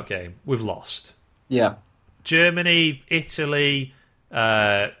knockout game, we've lost. Yeah. Germany, Italy,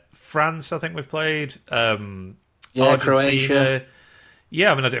 France, I think we've played. Yeah, Argentina. Croatia.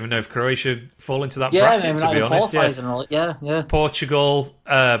 Yeah, I mean, I don't even know if Croatia fall into that Yeah, bracket, to be honest. Yeah. Portugal,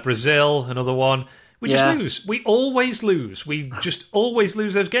 Brazil, another one. We just lose. We always lose. We just always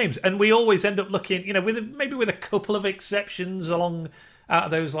lose those games, and we always end up looking, maybe with a couple of exceptions along out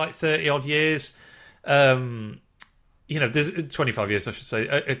of those like 30 odd years. There's 25 years, I should say.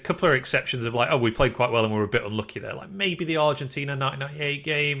 A couple of exceptions of like, we played quite well and we were a bit unlucky there. Like maybe the Argentina 1998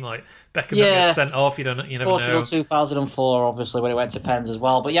 game, like Beckham gets sent off. You never know. Portugal 2004, obviously, when it went to pens as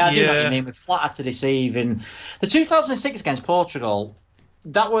well. But I do know what you mean. We flattered to deceive in the 2006 against Portugal.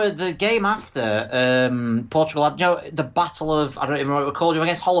 That were the game after Portugal had, the battle of, I don't even remember what it called,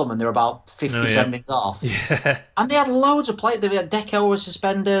 against Holloman. They were about 50 seconds off. Yeah. And they had loads of players. Deco was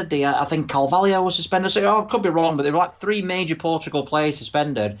suspended. I think Carvalho was suspended. So I could be wrong, but there were like 3 major Portugal players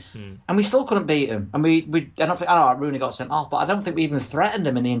suspended. And we still couldn't beat them. And I don't think, Rooney got sent off, but I don't think we even threatened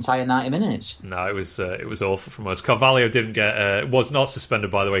him in the entire 90 minutes. No, it was awful from us. Carvalho didn't was not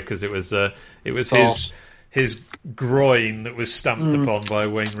suspended, by the way, because it was his groin that was stamped upon by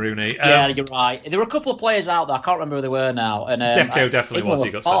Wayne Rooney. Yeah, you're right. There were a couple of players out there. I can't remember who they were now. And Deco definitely was.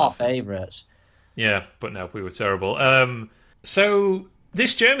 He got far favourites. Yeah, but no, we were terrible. So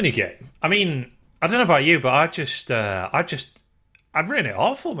this Germany game, I mean, I don't know about you, but I'd written it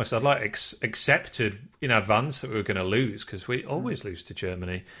off almost. I'd like accepted in advance that we were going to lose because we always lose to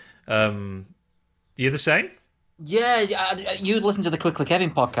Germany. You the same? Yeah, you listened to the Quickly Kevin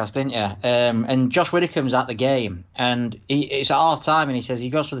podcast, didn't you? And Josh Widdicombe's at the game, and it's at half time, and he says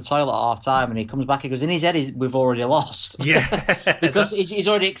he goes to the toilet at half time, and he comes back. He goes in his head, we've already lost. Yeah, because he's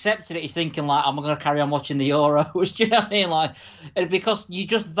already accepted it. He's thinking like, I'm going to carry on watching the Euros. Do you know what I mean? Like, because you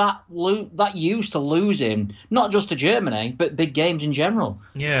just that used to losing, not just to Germany, but big games in general.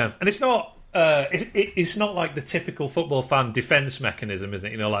 Yeah, and it's not. It's not like the typical football fan defense mechanism,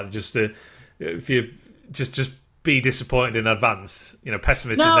 isn't it? Like just if you just be disappointed in advance.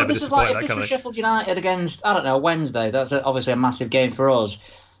 Pessimist is never disappointed. If this was Sheffield United against, I don't know, Wednesday, that's obviously a massive game for us.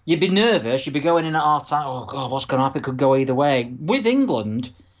 You'd be nervous. You'd be going in at half time. Oh God, what's going to happen? It could go either way. With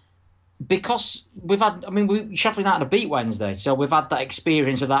England, because Sheffield United have beat Wednesday, so we've had that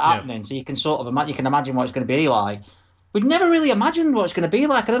experience of that happening. So you can sort of imagine what it's going to be like. We'd never really imagined what it's going to be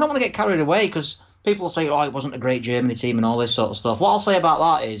like, and I don't want to get carried away because people will say, it wasn't a great Germany team and all this sort of stuff. What I'll say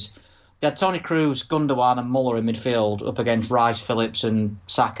about that is, they had Tony Kroos, Gundogan and Muller in midfield up against Rice, Phillips and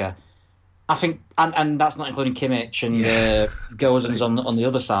Saka. I think, and that's not including Kimmich and Gozens on the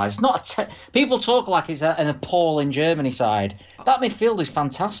other side. It's not people talk like it's an appalling Germany side. That midfield is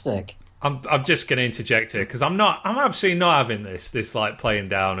fantastic. I'm just going to interject here because I'm absolutely not having this like playing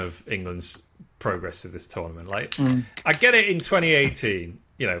down of England's progress to this tournament. Like I get it in 2018,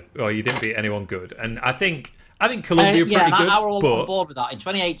 you didn't beat anyone good, and I think Colombia pretty good. I was on board with that in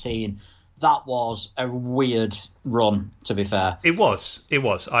 2018. That was a weird run, to be fair. It was.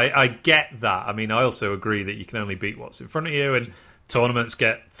 I get that. I mean, I also agree that you can only beat what's in front of you, and tournaments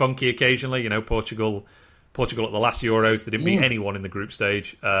get funky occasionally. Portugal at the last Euros, they didn't beat anyone in the group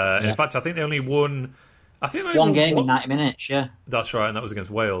stage. In fact, I think they only won. One game in 90 minutes. Yeah, that's right, and that was against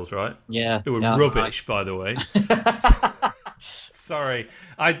Wales, right? Yeah, they were rubbish, by the way. Sorry.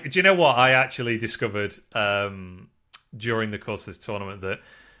 Do you know what? I actually discovered during the course of this tournament that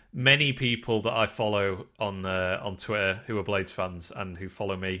many people that I follow on Twitter who are Blades fans and who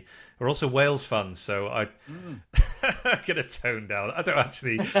follow me are also Wales fans. So I'm gonna tone down. I don't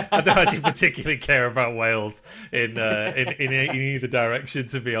actually particularly care about Wales in either direction,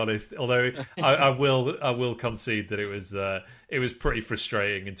 to be honest. Although I will concede that it was pretty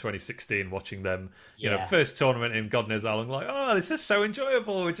frustrating in 2016 watching them. First tournament in God knows how long. Like, this is so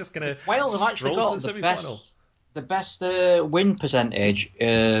enjoyable. We're just gonna Wales have actually got the best win percentage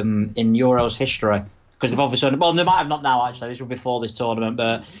in Euros history, because they've obviously, they might have not now actually, this was before this tournament,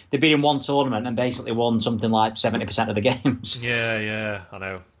 but they've been in one tournament and basically won something like 70% of the games. Yeah, I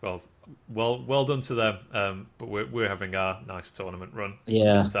know. Well done to them, but we're having our nice tournament run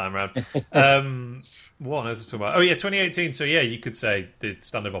this time around. What on earth was talking about? 2018, so you could say the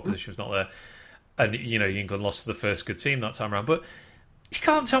standard of opposition was not there, and England lost to the first good team that time around, but you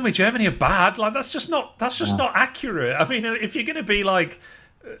can't tell me Germany are bad. Like that's just not accurate. I mean, if you're going to be like,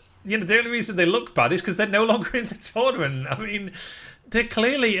 the only reason they look bad is because they're no longer in the tournament. I mean, they're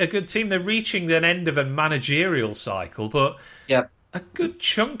clearly a good team. They're reaching the end of a managerial cycle, but a good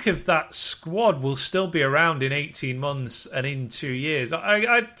chunk of that squad will still be around in 18 months and in 2 years.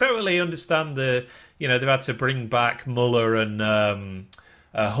 I totally understand they've had to bring back Muller and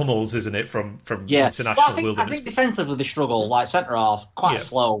Hummels, isn't it, from international wilderness? I think defensively they struggle, like centre half, quite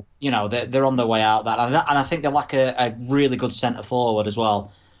slow. They're on their way out. And I think they lack a really good centre forward as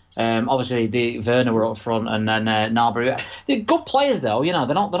well. Obviously, the Werner were up front, and then Gnabry. They're good players, though. You know,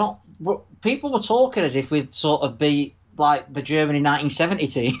 they're not. They're not. People were talking as if we'd sort of beat like the Germany 1970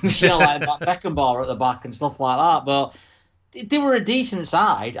 teams, you know, like Beckenbauer at the back and stuff like that. But they were a decent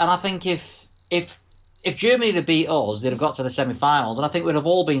side, and I think if Germany had beat us, they'd have got to the semi-finals, and I think we'd have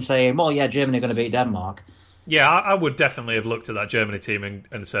all been saying, well, yeah, Germany are going to beat Denmark. Yeah, I would definitely have looked at that Germany team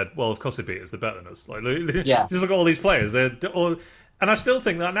and said, well, of course they beat us. They're better than us. Like, Yeah. just look at all these players. They're all, and I still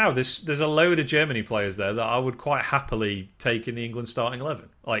think that now. There's a load of Germany players there that I would quite happily take in the England starting 11.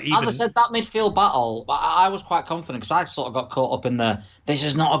 Like, even... As I said, that midfield battle, I was quite confident because I sort of got caught up in this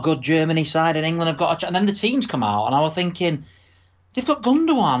is not a good Germany side and England have got and then the teams come out and I was thinking, they've got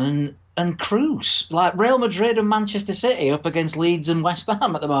Gundogan and Cruz, like Real Madrid and Manchester City up against Leeds and West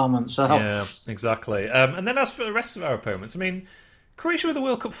Ham at the moment. So yeah, exactly. And then as for the rest of our opponents, I mean, Croatia were the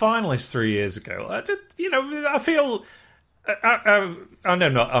World Cup finalists 3 years ago. I feel... I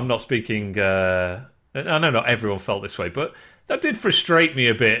know I'm not speaking... I know not everyone felt this way, but that did frustrate me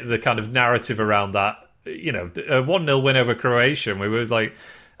a bit, the kind of narrative around that. You know, a 1-0 win over Croatia, and we were like...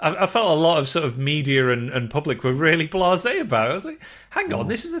 I felt a lot of sort of media and public were really blasé about it. I was like, hang on,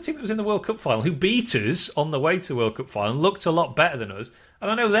 this is the team that was in the World Cup final, who beat us on the way to World Cup final, looked a lot better than us. And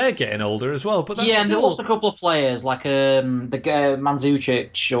I know they're getting older as well, but that's and still... they lost a couple of players, like the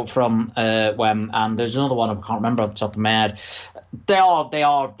Mandzukic up from Wem, and there's another one I can't remember off the top of my head. They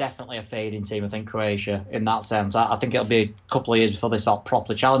are definitely a fading team, I think, Croatia, in that sense. I think it'll be a couple of years before they start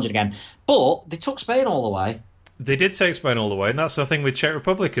properly challenging again. But they took Spain all the way. They did take Spain all the way, and that's the thing with Czech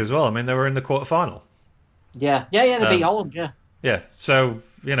Republic as well. I mean, they were in the quarter-final. Yeah, they beat Holland, yeah. Yeah, so,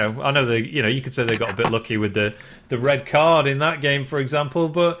 you know, I know you could say they got a bit lucky with the red card in that game, for example,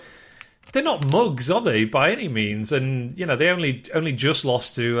 but they're not mugs, are they, by any means? And, you know, they only just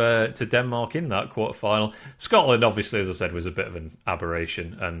lost to Denmark in that quarter-final. Scotland, obviously, as I said, was a bit of an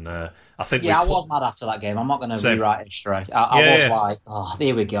aberration, and I think... Yeah, I was mad after that game. I'm not going to rewrite history. I was like, oh,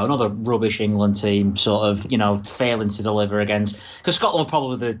 here we go, another rubbish England team sort of, you know, failing to deliver against... Because Scotland were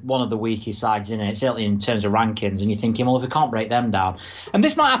probably one of the weakest sides in it, certainly in terms of rankings, and you're thinking, well, if we can't break them down... And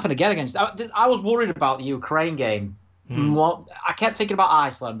this might happen again against... I was worried about the Ukraine game. I kept thinking about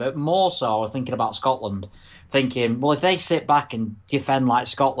Iceland, but more so I was thinking about Scotland, thinking, well, if they sit back and defend like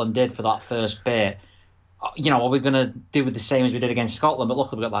Scotland did for that first bit, you know, are we going to do with the same as we did against Scotland? But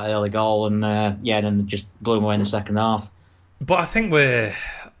luckily we got that early goal, and then just blew them away in the second half. But I think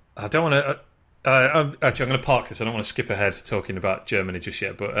I don't want to... actually, I'm going to park this. I don't want to skip ahead talking about Germany just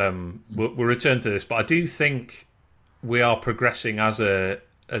yet, but we'll return to this. But I do think we are progressing as a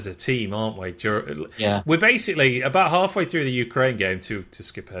team, aren't we? Yeah. We're basically about halfway through the Ukraine game, to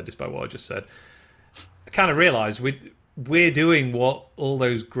skip ahead despite what I just said. I kind of realised we're doing what all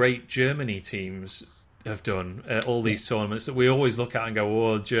those great Germany teams have done at all these tournaments that we always look at and go,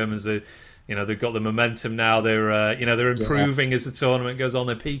 oh, the Germans, they've got the momentum now. They're improving as the tournament goes on.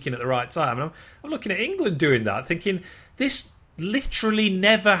 They're peaking at the right time. And I'm looking at England doing that, thinking this literally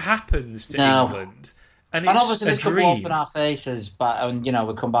never happens to England. And obviously this could blow up in our faces, but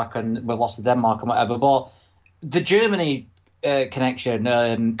we come back and we've lost to Denmark and whatever. But the Germany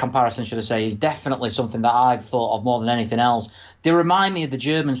comparison, should I say, is definitely something that I've thought of more than anything else. They remind me of the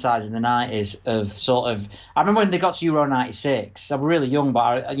German sides in the 90s of sort of... I remember when they got to Euro 96. I was really young, but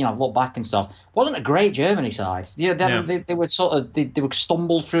I look back and stuff. Wasn't a great Germany side. They were sort of... They were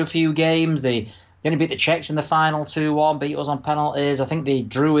stumbled through a few games. They only beat the Czechs in the final 2-1, beat us on penalties. I think they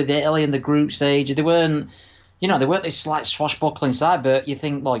drew with Italy in the group stage. They weren't this slight swashbuckling side, but you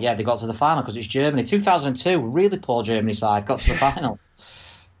think, well, yeah, they got to the final because it's Germany. 2002, really poor Germany side, got to the final.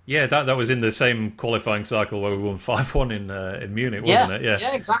 Yeah, that was in the same qualifying cycle where we won 5-1 in Munich, wasn't it?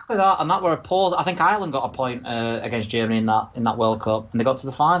 Yeah, exactly that. And that were a poor... I think Ireland got a point against Germany in that World Cup, and they got to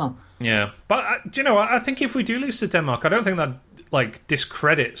the final. Yeah, but do you know what? I think if we do lose to Denmark, I don't think that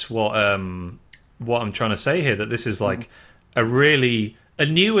discredits what I'm trying to say here. That this is a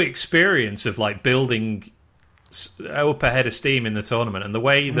new experience of building up a head of steam in the tournament, and the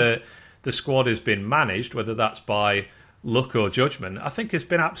way that the squad has been managed, whether that's by luck or judgment, I think has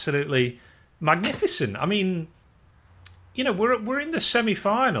been absolutely magnificent. I mean, we're in the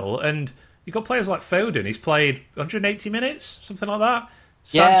semi-final, and you've got players like Foden. He's played 180 minutes, something like that.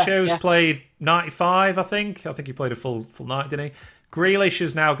 Sancho's played 95, I think. I think he played a full night, didn't he? Grealish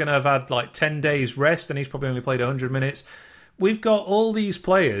is now going to have had 10 days rest, and he's probably only played 100 minutes. We've got all these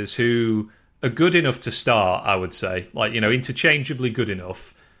players who are good enough to start, I would say, interchangeably good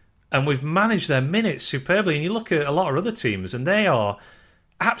enough, and we've managed their minutes superbly. And you look at a lot of other teams, and they are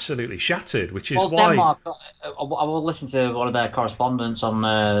absolutely shattered, which is Well, why. Denmark. I will listen to one of their correspondents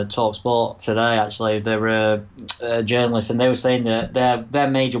on Talk Sport today. Actually, they're journalists, and they were saying that their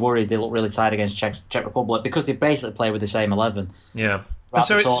major worry is they look really tired against Czech Republic because they basically play with the same 11. Yeah, and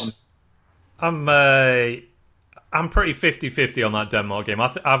so it's. I'm pretty 50-50 on that Denmark game.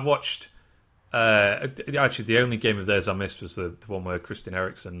 I've watched. Actually, the only game of theirs I missed was the one where Christian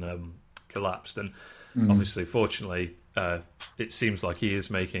Eriksen collapsed, and obviously, fortunately, it seems like he is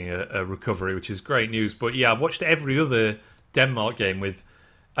making a recovery, which is great news. But yeah, I've watched every other Denmark game with,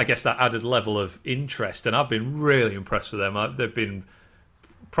 I guess, that added level of interest, and I've been really impressed with them. They've been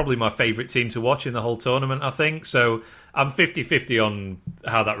probably my favourite team to watch in the whole tournament, I think. So I'm 50-50 on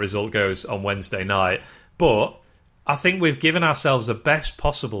how that result goes on Wednesday night. But I think we've given ourselves the best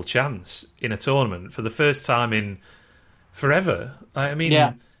possible chance in a tournament for the first time in forever. I mean,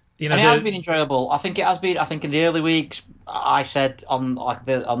 yeah. You know, and it has been enjoyable. I think it has been. I think in the early weeks, I said on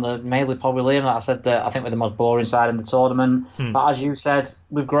the mainly probably Liam, I said that I think we're the most boring side in the tournament. But as you said,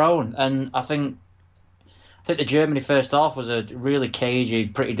 we've grown, and I think the Germany first half was a really cagey,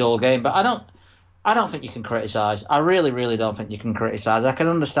 pretty dull game. But I don't think you can criticise. I really, really don't think you can criticise. I can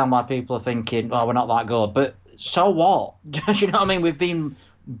understand why people are thinking, "Oh, we're not that good," but so what? Do you know what I mean? We've been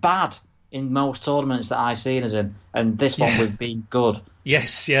bad in most tournaments that I've seen us in, and this one we've been good.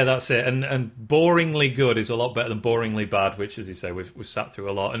 Yes, yeah, that's it. And boringly good is a lot better than boringly bad, which, as you say, we've sat through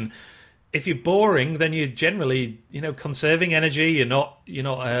a lot. And if you're boring, then you're generally, conserving energy. You're not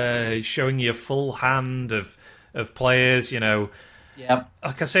showing your full hand of players. Yeah.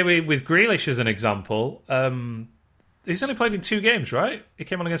 Like I say, with Grealish as an example, he's only played in 2 games, right? He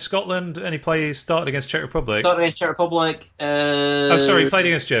came on against Scotland, and he started against Czech Republic. Started against Czech Republic. He played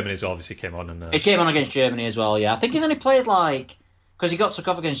against Germany as well. Obviously, came on and he came on against Germany as well. Yeah, I think he's only played because he got took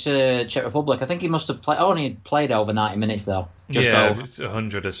off against Czech Republic. I think he must have only played over 90 minutes though. Just over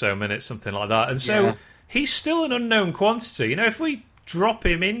 100 or so minutes, something like that. And so he's still an unknown quantity. If we drop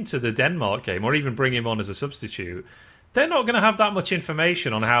him into the Denmark game or even bring him on as a substitute, they're not going to have that much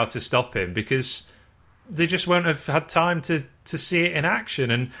information on how to stop him because they just won't have had time to see it in action.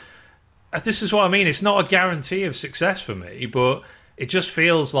 And this is what I mean. It's not a guarantee of success for me, but it just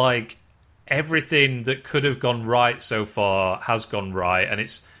feels like everything that could have gone right so far has gone right, and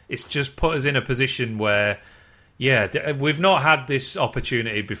it's just put us in a position where, we've not had this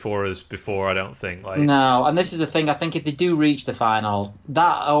opportunity before, I don't think. No, and this is the thing. I think if they do reach the final,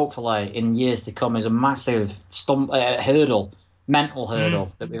 that hopefully in years to come is a massive mental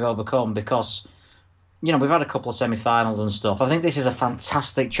hurdle that we've overcome because we've had a couple of semi-finals and stuff. I think this is a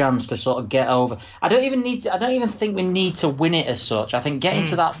fantastic chance to sort of get over. I don't even think we need to win it as such. I think getting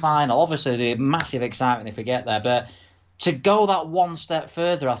to that final, obviously, there'd be massive excitement if we get there, but to go that one step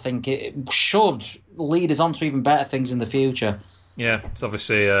further, I think it should lead us on to even better things in the future. Yeah, it's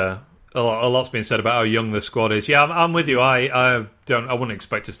obviously a lot's been said about how young the squad is. Yeah, I'm with you. I wouldn't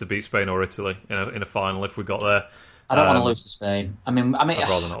expect us to beat Spain or Italy in a final if we got there. I don't want to lose to Spain. I mean, I'd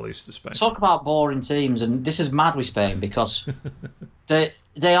rather not lose to Spain. Talk about boring teams, and this is mad with Spain because they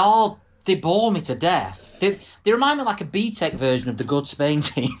bore me to death. They remind me like a B-Tech version of the good Spain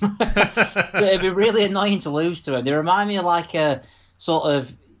team. So it'd be really annoying to lose to them. They remind me of like a sort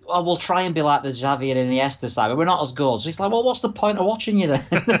of, we'll try and be like the Xavi and Iniesta side, but we're not as good. So it's like, well, what's the point of watching you then?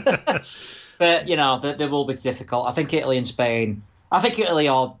 But they will be difficult. I think Italy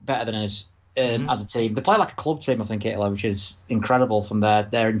are better than us. As a team, they play like a club team. I think Italy, which is incredible from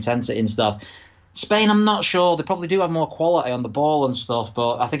their intensity and stuff. Spain, I'm not sure. They probably do have more quality on the ball and stuff,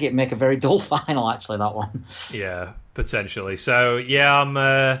 but I think it'd make a very dull final. Actually, that one. Yeah, potentially. So yeah, I'm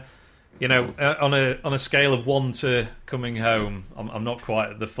on a scale of 1 to coming home. I'm not quite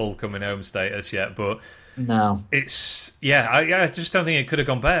at the full coming home status yet, but no, it's I just don't think it could have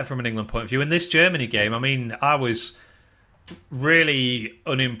gone better from an England point of view. In this Germany game, I mean, I was really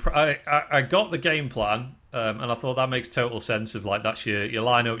unimpressed. I got the game plan, and I thought that makes total sense of like that's your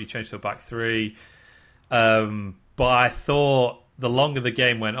lineup. You change to a back 3, but I thought the longer the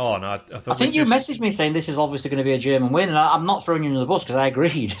game went on, I think you messaged me saying this is obviously going to be a German win, and I'm not throwing you under the bus because I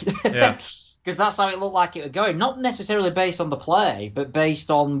agreed. Yeah, because that's how it looked like it was going. Not necessarily based on the play, but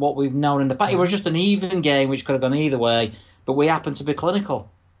based on what we've known in the past. It was just an even game which could have gone either way, but we happened to be clinical.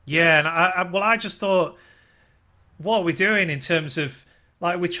 Yeah, and I just thought, what are we doing in terms of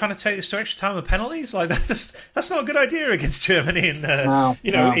like we're trying to take this to extra time and penalties? Like that's not a good idea against Germany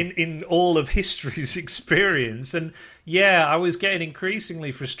in all of history's experience. And I was getting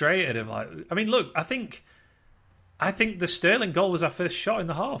increasingly frustrated. I mean, look, I think the Sterling goal was our first shot in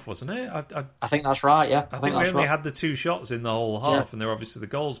the half, wasn't it? I think that's right. Yeah, I think we only had the 2 shots in the whole half, and they're obviously the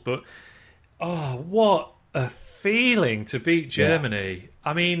goals. But what a feeling to beat Germany.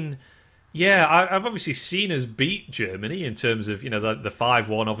 I mean, yeah, I've obviously seen us beat Germany in terms of, the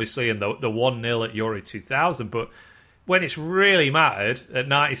 5-1, obviously, and the 1-0 at Euro 2000. But when it's really mattered, at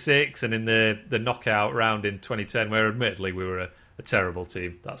 96 and in the knockout round in 2010, where admittedly we were a terrible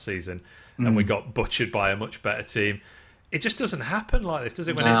team that season, and we got butchered by a much better team, it just doesn't happen like this, does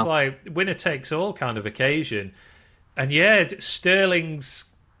it? When it's like winner takes all kind of occasion. And yeah, Sterling's...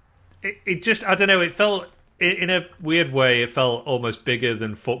 It just, I don't know, it felt... In a weird way, it felt almost bigger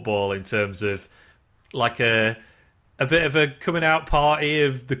than football in terms of like a bit of a coming out party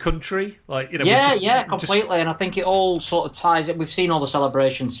of the country. Like, completely. And I think it all sort of ties it. We've seen all the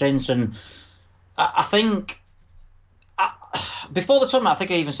celebrations since, and I think before the tournament, I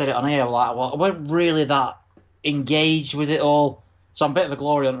think I even said it on air. Like, I weren't really that engaged with it all, so I'm a bit of a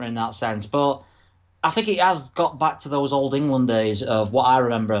glory hunter in that sense, but. I think it has got back to those old England days of what I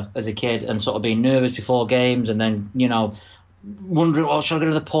remember as a kid and sort of being nervous before games and then, wondering, shall I go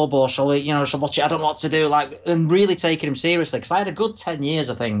to the pub or shall we, shall I watch it? I don't know what to do. And really taking him seriously. Because I had a good 10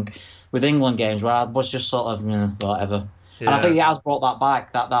 years, I think, with England games where I was just sort of, whatever. Yeah. And I think it has brought that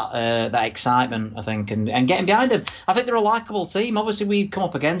back, that excitement, I think, and getting behind them. I think they're a likeable team. Obviously, we've come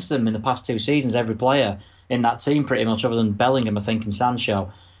up against them in the past 2 seasons, every player in that team pretty much, other than Bellingham, I think, and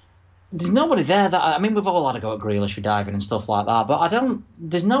Sancho. There's nobody there we've all had a go at Grealish for diving and stuff like that, but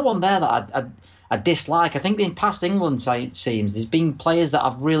there's no one there that I dislike. I think in past England teams, there's been players that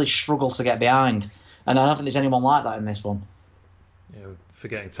I've really struggled to get behind, and I don't think there's anyone like that in this one. Yeah,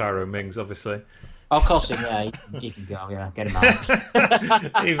 forgetting Tyrone Mings, obviously. Of course, yeah, you can go, get him out.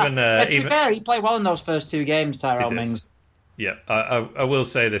 To be fair, he played well in those first 2 games, Tyrone Mings. Yeah, I will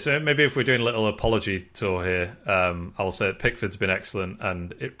say this. Maybe if we're doing a little apology tour here, I'll say that Pickford's been excellent,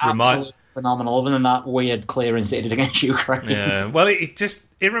 and it absolutely phenomenal. Other than that weird clearance that he did against Ukraine. Yeah, well, it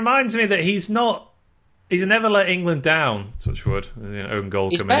reminds me that he's never let England down. Touch wood, own goal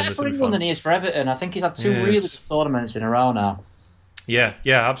he's coming in. He's better for England than he is for Everton. I think he's had 2 really good tournaments in a row now. Yeah,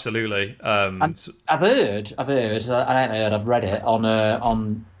 absolutely. And I've read it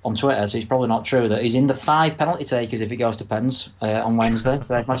on Twitter, so it's probably not true, that he's in the 5 penalty takers if it goes to pens on Wednesday.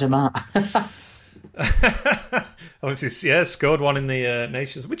 So imagine that. Obviously, scored one in the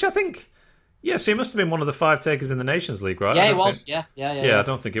Nations, which I think, so he must have been one of the 5 takers in the Nations League, right? Yeah, he was. Yeah. I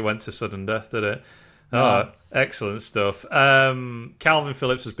don't think it went to sudden death, did it? No. Oh, excellent stuff. Calvin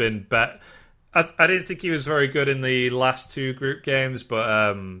Phillips has been better. I didn't think he was very good in the last 2 group games,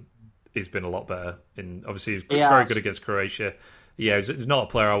 but he's been a lot better. Obviously, he's very good against Croatia. Yeah, he's not a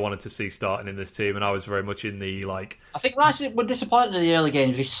player I wanted to see starting in this team, and I was very much in the I think Rice were disappointed in the early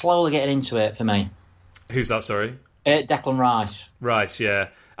games, but he's slowly getting into it for me. Who's that? Sorry, Declan Rice. Rice, yeah,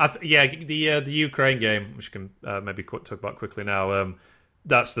 the Ukraine game, which we can maybe talk about quickly now.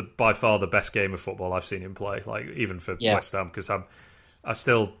 That's by far the best game of football I've seen him play. Even for West Ham, because I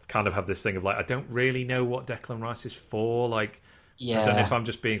still kind of have this thing of I don't really know what Declan Rice is for. I don't know if I'm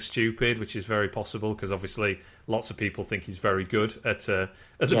just being stupid, which is very possible because obviously lots of people think he's very good at the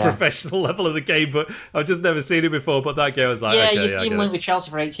professional level of the game, but I've just never seen him before. But that game I was like, you see him linked with Chelsea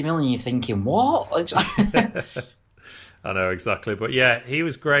for 80 million, you're thinking, what? I know, exactly. But yeah, he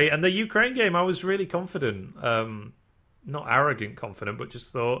was great. And the Ukraine game, I was really confident. Not arrogant confident, but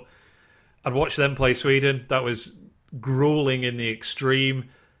just thought I'd watch them play Sweden. That was grueling in the extreme.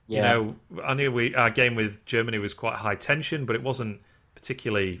 I knew our game with Germany was quite high tension, but it wasn't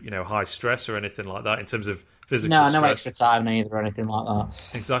particularly, high stress or anything like that in terms of physical stress. No extra time either or anything like that.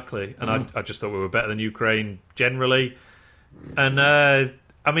 Exactly. And I just thought we were better than Ukraine generally. And,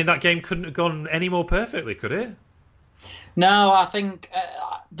 that game couldn't have gone any more perfectly, could it? No, I think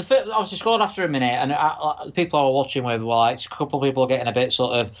obviously scored after a minute, and people are watching with a couple of people are getting a bit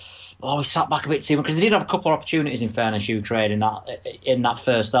sort of, we sat back a bit too much, because they did have a couple of opportunities in fairness, Ukraine, in that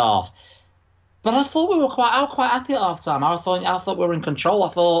first half. But I thought I was quite happy at half time. I thought we were in control. I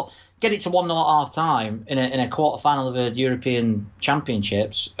thought get it to 1-0 at half time in a quarter final of the European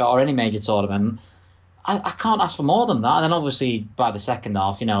Championships or any major tournament. I can't ask for more than that. And then obviously by the second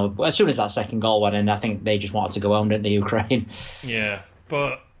half, as soon as that second goal went in, I think they just wanted to go home, didn't they, Ukraine? Yeah,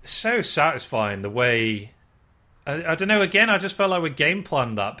 but so satisfying the way. I don't know. Again, I just felt like we game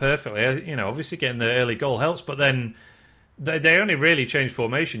planned that perfectly. Obviously getting the early goal helps, but then they only really changed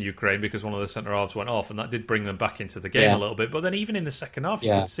formation, Ukraine, because one of the centre halves went off, and that did bring them back into the game a little bit. But then even in the second half,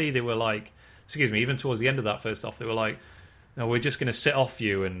 you could see they were even towards the end of that first half, they were like, "No, we're just going to sit off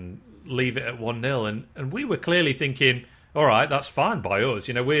you and leave it at 1-0," and we were clearly thinking, "All right, that's fine by us."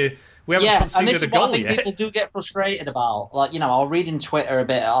 We haven't conceded a goal yet. People do get frustrated about. I was reading Twitter a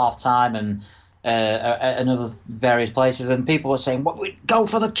bit at half time and. and other various places, and people were saying, "What? Go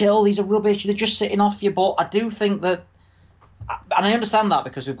for the kill. These are rubbish. They're just sitting off you." But I do think that, and I understand that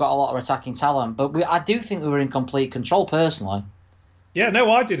because we've got a lot of attacking talent, but I do think we were in complete control personally. Yeah,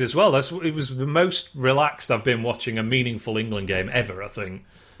 no, I did as well. It was the most relaxed I've been watching a meaningful England game ever, I think.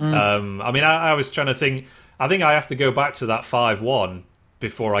 I mean, I was trying to think. I think I have to go back to that 5-1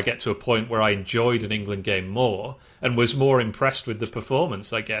 before I get to a point where I enjoyed an England game more and was more impressed with the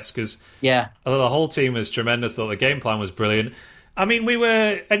performance, I guess, because the whole team was tremendous. Thought the game plan was brilliant. I mean, we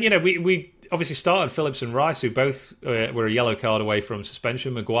obviously started Phillips and Rice, who both were a yellow card away from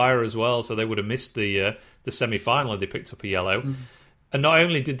suspension. Maguire as well, so they would have missed the semi-final if they picked up a yellow. And not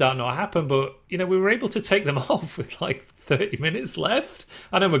only did that not happen, but we were able to take them off with like 30 minutes left.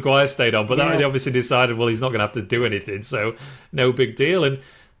 I know Maguire stayed on, but they obviously decided, well, he's not going to have to do anything, so no big deal. And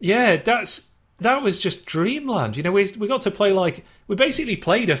yeah, that was just dreamland. We got to play we basically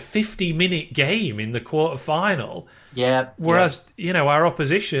played a 50-minute game in the quarter-final. Yeah. Whereas, our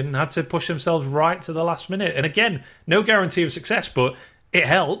opposition had to push themselves right to the last minute. And again, no guarantee of success, but it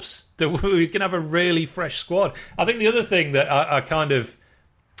helps that we can have a really fresh squad. I think the other thing that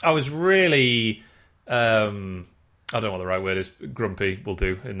I was really, I don't know what the right word is, grumpy will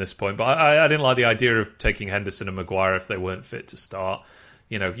do in this point, but I didn't like the idea of taking Henderson and Maguire if they weren't fit to start.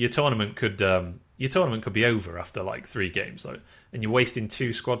 Your tournament could be over after like 3 games, and you're wasting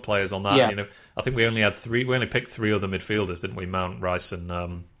 2 squad players on that. Yeah. I think we only had 3. We only picked 3 other midfielders, didn't we? Mount, Rice,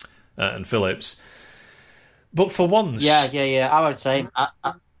 and Phillips. But for once... Yeah, I would say...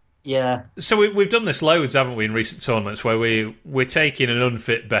 yeah. So we've done this loads, haven't we, in recent tournaments, where we're taking an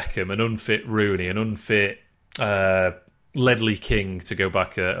unfit Beckham, an unfit Rooney, an unfit Ledley King, to go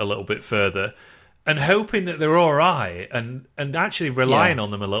back a little bit further, and hoping that they're all right, and actually relying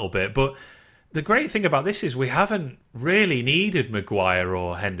on them a little bit. But the great thing about this is we haven't really needed Maguire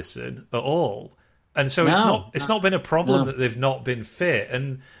or Henderson at all. And so it's not been a problem that they've not been fit.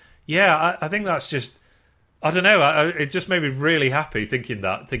 And yeah, I think that's just... I don't know. It just made me really happy thinking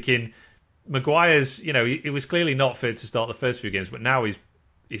Maguire's, he was clearly not fit to start the first few games, but now he's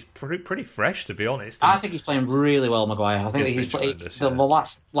pretty fresh, to be honest. I think he's playing really well, Maguire. I think the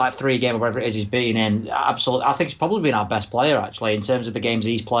last 3 games or whatever it is he's been in, absolutely. I think he's probably been our best player actually in terms of the games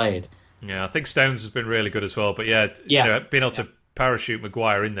he's played. Yeah, I think Stones has been really good as well. But being able to parachute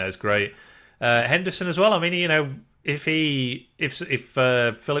Maguire in there is great. Henderson as well. I mean, if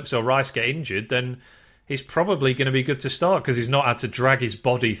Phillips or Rice get injured, then he's probably going to be good to start because he's not had to drag his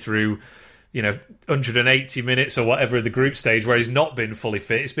body through, 180 minutes or whatever of the group stage where he's not been fully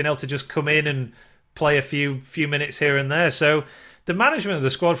fit. He's been able to just come in and play a few minutes here and there. So the management of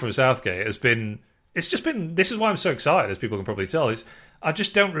the squad from Southgate has been... This is why I'm so excited, as people can probably tell. I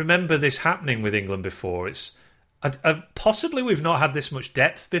just don't remember this happening with England before. Possibly we've not had this much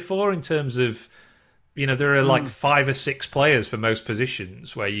depth before in terms of... there are like 5 or 6 players for most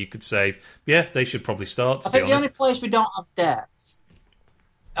positions where you could say, yeah, they should probably start. I think the only place we don't have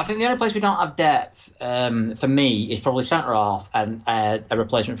depth, for me, is probably centre half and a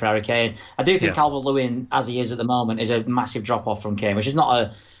replacement for Harry Kane. I do think Calvert-Lewin, as he is at the moment, is a massive drop off from Kane, which is not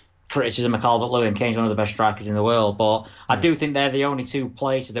a criticism of Calvert-Lewin. Kane's one of the best strikers in the world, but I do think they're the only 2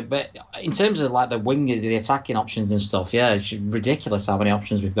 places that. But in terms of like the wing, the attacking options and stuff, yeah, it's ridiculous how many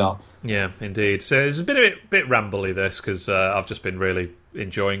options we've got. Yeah, indeed. So it's a bit rambly this because I've just been really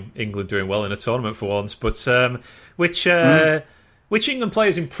enjoying England doing well in a tournament for once. But which England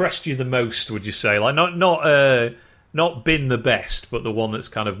players impressed you the most? Would you say, like not been the best, but the one that's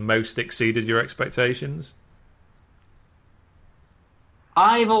kind of most exceeded your expectations?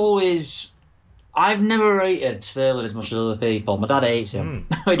 I've never rated Sterling as much as other people. My dad hates him.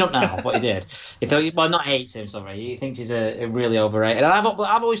 I don't know what he did. Not hates him, sorry. He thinks he's a really overrated. And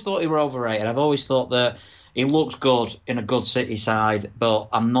I've always thought he were overrated. I've always thought that he looks good in a good City side, but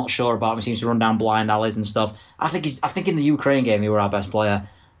I'm not sure about him. He seems to run down blind alleys and stuff. I think in the Ukraine game he were our best player.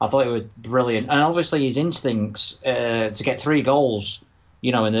 I thought he was brilliant, and obviously his instincts to get 3 goals,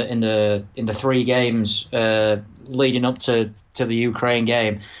 in the 3 games leading up to the Ukraine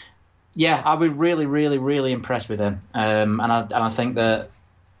game. Yeah, I was really, really, really impressed with him, and I think that,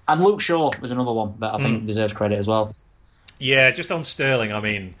 and Luke Shaw was another one that I think deserves credit as well. Yeah, just on Sterling, I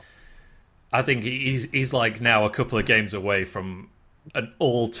mean, I think he's like now a couple of games away from an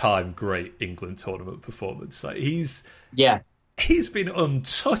all-time great England tournament performance. Like he's been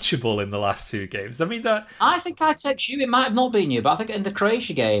untouchable in the last 2 games. I mean, that... I think I text you, it might have not been you, but I think in the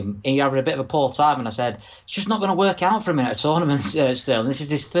Croatia game, he had a bit of a poor time, and I said, it's just not going to work out for him in a tournament, Sterling. This is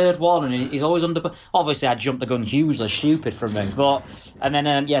his 3rd one, and he's always under... Obviously, I jumped the gun hugely stupid from him, but... And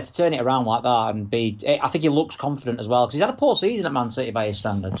then, to turn it around like that and I think he looks confident as well, because he's had a poor season at Man City by his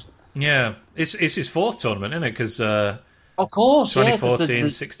standards. Yeah, it's his fourth tournament, isn't it? Because Of course, 2014,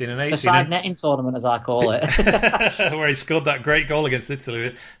 16 and 18. The side netting tournament, as I call it. Where he scored that great goal against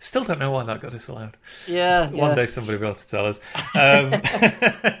Italy. Still don't know why that got disallowed. Yeah. One day somebody will be able to tell us.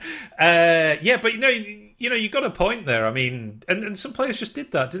 Yeah, but you got a point there. I mean, and some players just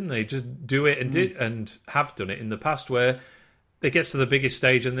did that, didn't they? Just do it and have done it in the past where it gets to the biggest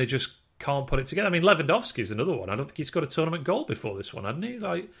stage and they just can't put it together. I mean, Lewandowski's another one. I don't think he's got a tournament goal before this one, hadn't he?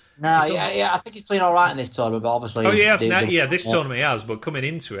 I think he's playing all right in this tournament, but obviously... Oh, yes, this tournament he has, but coming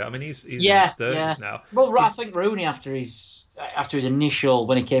into it, I mean, he's in his 30s now. Well, I think Rooney, after his initial,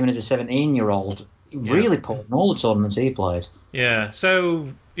 when he came in as a 17-year-old, really put in all the tournaments he played. Yeah, so,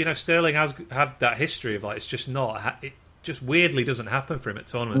 Sterling has had that history of, it's just not... It just weirdly doesn't happen for him at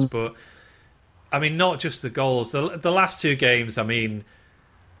tournaments, but, I mean, not just the goals. The last two games, I mean...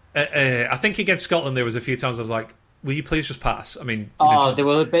 I think against Scotland there was a few times I was like, will you please just pass? I mean... They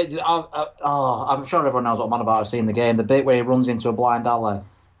were a bit... I'm sure everyone knows what I'm on about. I've seen the game. The bit where he runs into a blind alley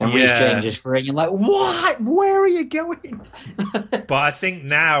and Reece James is free. You're like, what? Where are you going? But I think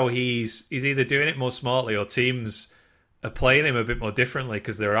now he's either doing it more smartly or teams are playing him a bit more differently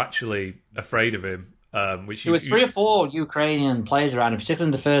because they're actually afraid of him. There were 3 or 4 Ukrainian players around him, particularly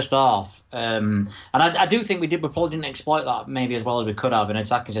in the first half. And I do think we probably didn't exploit that maybe as well as we could have in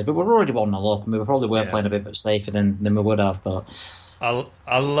attacking sense. But we're already 1-0 up, and we probably were playing a bit safer than we would have. But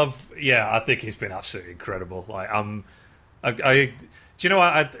I think he's been absolutely incredible. Do you know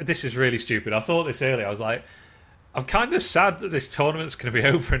what? This is really stupid. I thought this earlier. I was like, I'm kind of sad that this tournament's going to be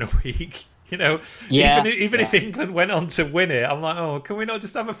over in a week. Even if England went on to win it, I'm like, oh, can we not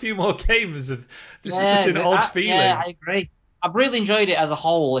just have a few more games? This is such an odd feeling. Yeah, I agree. I've really enjoyed it as a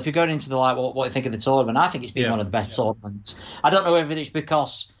whole. If you're going into what you think of the tournament, I think it's been one of the best tournaments. I don't know whether it's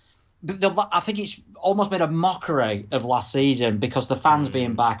because I think it's almost made a mockery of last season because the fans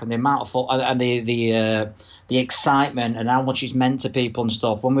being back and the amount of football and the excitement and how much it's meant to people and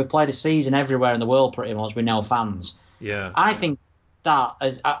stuff. When we've played a season everywhere in the world, pretty much, we know fans. Yeah, I think.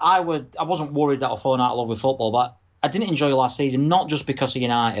 I wasn't worried that I'll fall out of love with football, but I didn't enjoy last season, not just because of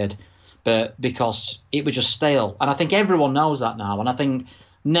United, but because it was just stale. And I think everyone knows that now. And I think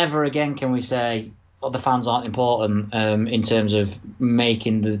never again can we say, the fans aren't important in terms of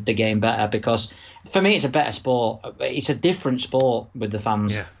making the game better. Because for me, it's a better sport. It's a different sport with the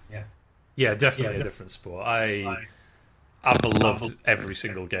fans. Yeah, definitely a different sport. I've loved every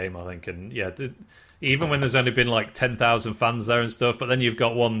single game, I think. And even when there's only been 10,000 fans there and stuff, but then you've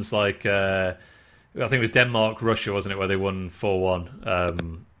got ones like I think it was Denmark-Russia, wasn't it, where they won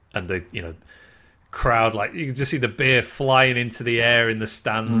 4-1, and the crowd you can just see the beer flying into the air in the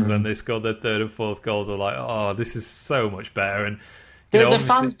stands when they scored their third and fourth goals. They're like, oh, this is so much better. And the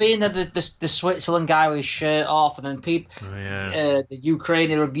fans being the Switzerland guy with his shirt off, and then people, the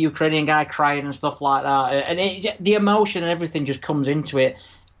Ukrainian guy crying and stuff like that, and the emotion and everything just comes into it.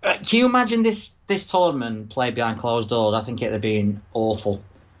 Can you imagine this tournament played behind closed doors? I think it'd have been awful.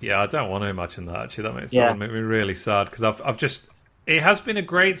 Yeah, I don't want to imagine that. Actually, that would make me really sad because I've just. It has been a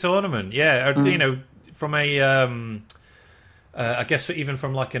great tournament. Yeah, from a, I guess even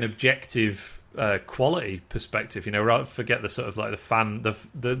from an objective quality perspective, forget the sort of the fan,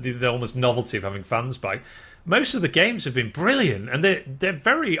 the almost novelty of having fans back. Most of the games have been brilliant, and they're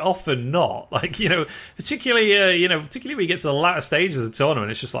very often not. Particularly when you get to the latter stages of the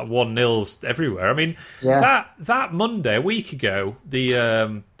tournament, it's just 1-0s everywhere. I mean, that Monday a week ago,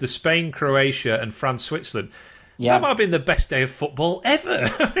 the Spain, Croatia, and France, Switzerland. Yeah. That might have been the best day of football ever.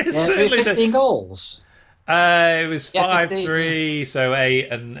 Certainly 15 goals. It was 5-3, so 8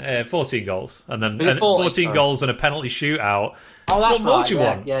 and 14 goals, and then 14 goals and a penalty shootout. Oh, that's right. What you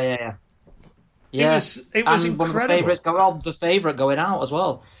won? Yeah. It was incredible. The favourite going out as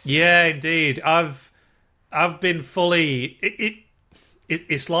well. Yeah, indeed. I've been fully.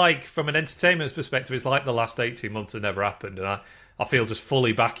 It's from an entertainment perspective, it's like the last 18 months have never happened, and I feel just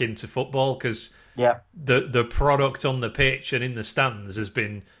fully back into football because the product on the pitch and in the stands has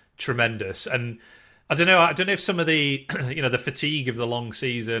been tremendous. And I don't know if some of the the fatigue of the long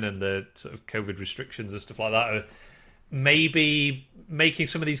season and the sort of COVID restrictions and stuff like that are maybe making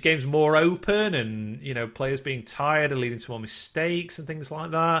some of these games more open and players being tired and leading to more mistakes and things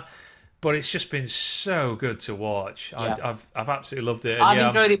like that. But it's just been so good to watch. Yeah. I've absolutely loved it. I've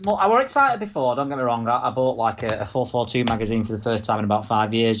enjoyed it more. I was excited before. Don't get me wrong. I bought a 442 magazine for the first time in about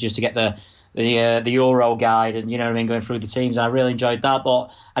 5 years just to get the Euro guide and going through the teams. And I really enjoyed that, but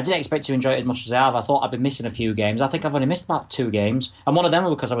I didn't expect to enjoy it as much as I have. I thought I'd been missing a few games. I think I've only missed about 2 games, and one of them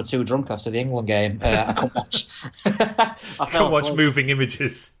was because I was too drunk after the England game. I couldn't watch. I can't watch moving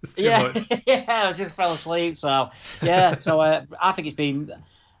images. It's too much. Yeah, I just fell asleep. So I think it's been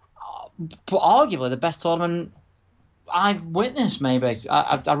arguably the best tournament I've witnessed. Maybe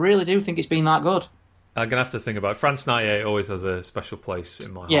I really do think it's been that good. I'm gonna have to think about it. France '98 always has a special place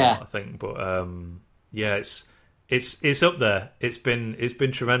in my heart, I think. But yeah, it's up there. It's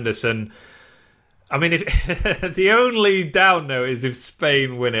been tremendous, and I mean, if the only down note is if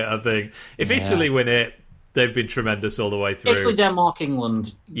Spain win it. I think if Italy win it, they've been tremendous all the way through. Italy, Denmark,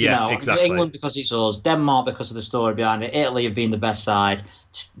 England. Exactly. England because it's us. Denmark because of the story behind it. Italy have been the best side.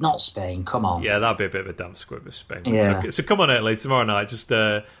 Just not Spain. Come on. Yeah, that'd be a bit of a damp squib with Spain. Yeah. So come on, Italy, tomorrow night. Just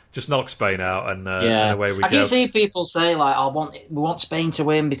knock Spain out and away we go. I can see people say like, we want Spain to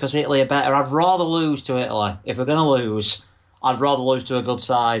win because Italy are better. I'd rather lose to Italy. If we're going to lose, I'd rather lose to a good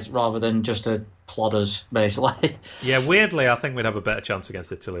side rather than just a plodders, basically. Yeah, weirdly, I think we'd have a better chance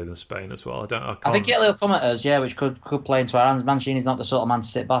against Italy than Spain as well. I think Italy will come at us, which could play into our hands. Mancini's not the sort of man to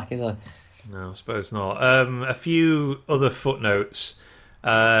sit back, is he? No, I suppose not. A few other footnotes.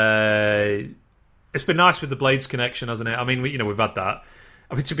 It's been nice with the Blades connection, hasn't it? I mean, we've had that.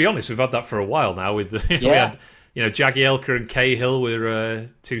 I mean, to be honest, we've had that for a while now. We had, Jagielka and Cahill were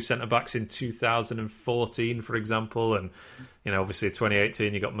two centre backs in 2014, for example, and obviously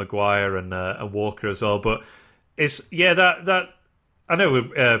 2018 you got Maguire and Walker as well. But it's that I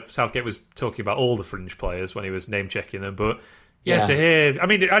know Southgate was talking about all the fringe players when he was name checking them, but. Yeah, to hear. I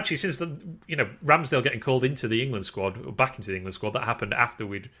mean, actually, since Ramsdale getting called into the England squad, or back into the England squad, that happened after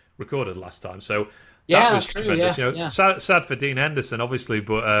we'd recorded last time. So that was tremendous. Sad for Dean Henderson, obviously,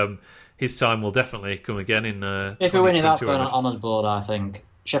 but his time will definitely come again in. If we're winning, that's going on honours board. I think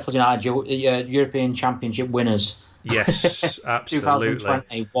Sheffield United European Championship winners. Yes, absolutely.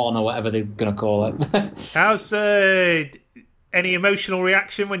 2021 or whatever they're going to call it. How's any emotional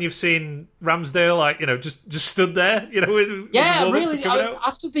reaction when you've seen Ramsdale, just stood there, with the really.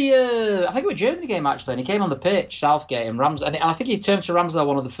 After the, I think it was Germany game actually, and he came on the pitch, Southgate and and I think he turned to Ramsdale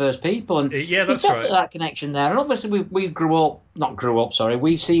one of the first people, and that's there's definitely that connection there. And obviously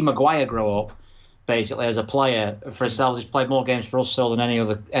we've seen Maguire grow up basically as a player for ourselves. He's played more games for us still than any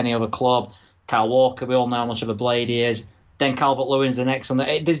other club. Kyle Walker, we all know how much of a blade he is. Then Calvert-Lewin's the next one.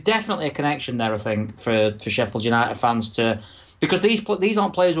 There's definitely a connection there, I think, for Sheffield United fans because these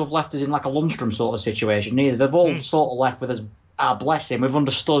aren't players who have left us in like a Lundstram sort of situation either. They've all sort of left with us, bless him. We've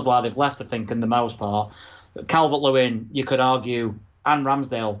understood why they've left, I think, in the most part. Calvert-Lewin, you could argue, and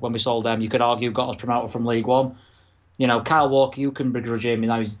Ramsdale, when we sold them, you could argue got us promoted from League One. Kyle Walker, you can begrudge him.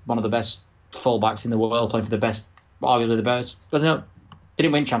 He's one of the best fullbacks in the world, playing for the best, arguably the best. But no, they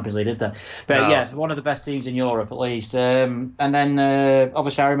didn't win Champions League, did they? But one of the best teams in Europe at least. And then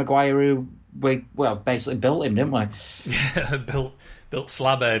obviously Harry Maguire, who we basically built him, didn't we? Yeah, built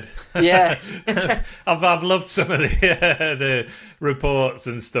Slabhead. Yeah. I've loved some of the reports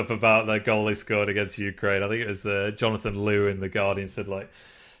and stuff about the goal he scored against Ukraine. I think it was Jonathan Liu in The Guardian said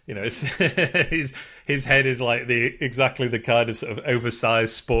his head is like exactly the kind of sort of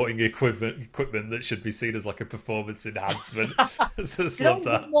oversized sporting equipment that should be seen as like a performance enhancement. Just love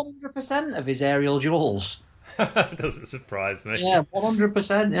that. 100% of his aerial duels. Doesn't surprise me. Yeah,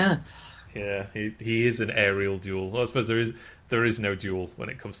 100%. Yeah. Yeah, he is an aerial duel. Well, I suppose there is no duel when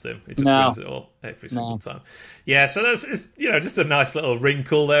it comes to him. He just wins it all every single time. Yeah, so that's just a nice little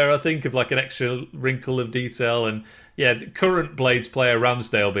wrinkle there, I think, of like an extra wrinkle of detail. And yeah, the current Blades player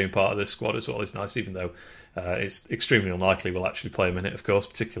Ramsdale being part of this squad as well is nice, even though it's extremely unlikely we'll actually play him in it, of course,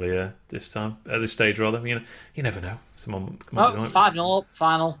 particularly this stage rather. You never know. Someone 5-0 up,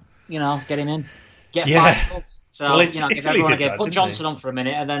 final. Get him in. Get 5 goals. So, Italy did that, put Johnson on for a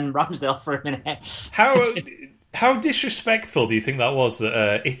minute and then Ramsdale for a minute. How disrespectful do you think that was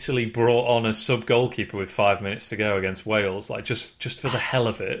that Italy brought on a sub goalkeeper with 5 minutes to go against Wales, like just for the hell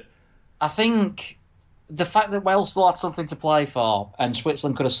of it? I think the fact that Wales still had something to play for and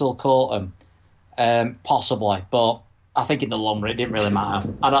Switzerland could have still caught them, possibly, but I think in the long run it didn't really matter.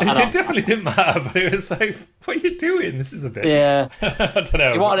 It definitely didn't matter, but it was like, what are you doing? This is a bit... Yeah. I don't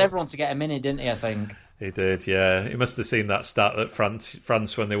know. He wanted everyone to get a minute, didn't he, I think? He did, yeah. He must have seen that stat that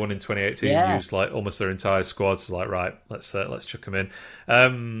France when they won in 2018, used like almost their entire squad. Was like, right, let's chuck him in.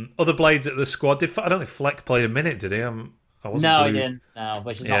 Other Blades at the squad. I don't think Fleck played a minute, did he? He didn't. No,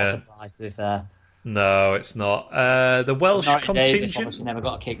 which is not a surprise, to be fair. No, it's not. The Welsh contingent... Davis obviously never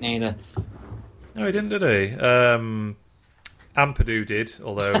got a kick neither. No, he didn't, did he? Ampadu did,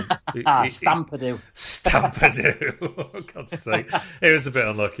 although... Stampadoo. Stampadoo. Oh, God's sake. He was a bit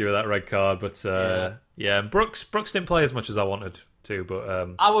unlucky with that red card, but and Brooks didn't play as much as I wanted to,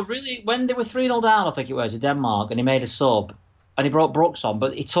 but... I would really... When they were 3-0 down, I think it was, to Denmark, and he made a sub, and he brought Brooks on,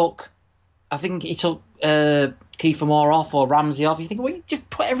 but he took Kiefer Moore off or Ramsey off. You think, well, you just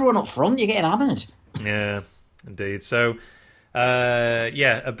put everyone up front, you're getting hammered. Yeah, indeed. So... Not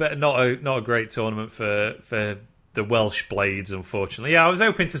a great tournament for the Welsh Blades, unfortunately. Yeah, I was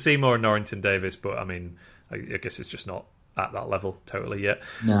hoping to see more Norrington Davis, but I mean, I guess it's just not at that level totally yet.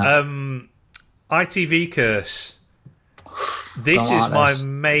 No. ITV curse. This is my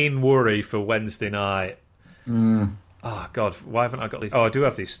main worry for Wednesday night. Oh God, why haven't I got these? Oh, I do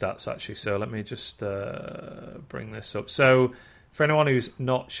have these stats actually. So let me just bring this up. So for anyone who's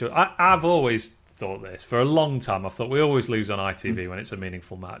not sure, I've always thought this for a long time. I thought we always lose on ITV when it's a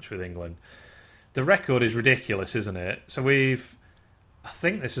meaningful match with England. The record is ridiculous, isn't it? So I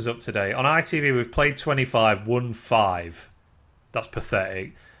think this is up to date. On ITV, we've played 25, won 5. That's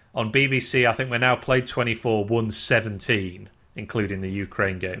pathetic. On BBC, I think we're now played 24, won 17, including the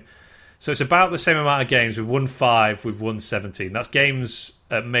Ukraine game. So it's about the same amount of games. We've won 5, we've won 17. That's games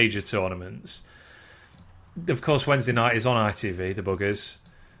at major tournaments. Of course, Wednesday night is on ITV, the buggers.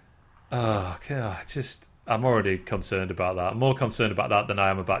 Oh, God, I'm already concerned about that. I'm more concerned about that than I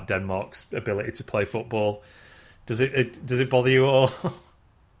am about Denmark's ability to play football. Does it bother you at all?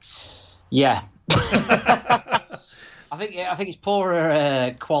 Yeah. I think it's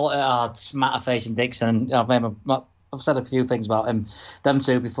poorer quality. Matterface and Dixon. I've said a few things about them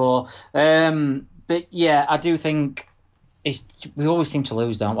two before. But yeah, I do think we always seem to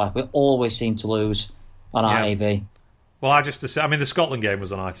lose, don't we? We always seem to lose on ITV. Well, the Scotland game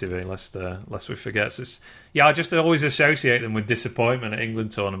was on ITV, lest we forget. So I just always associate them with disappointment at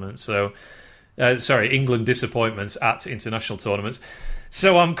England tournaments. So, England disappointments at international tournaments.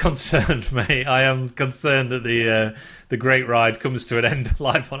 So I'm concerned, mate. I am concerned that the great ride comes to an end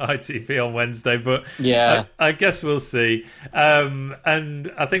live on ITV on Wednesday. But yeah, I guess we'll see.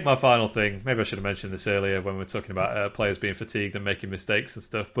 And I think my final thing, maybe I should have mentioned this earlier when we were talking about players being fatigued and making mistakes and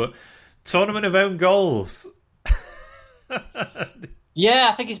stuff. But tournament of own goals. Yeah,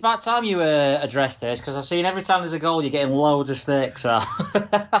 I think it's about time you address this, because I've seen every time there's a goal, you're getting loads of sticks. So.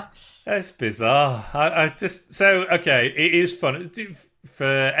 It's bizarre. It is fun. For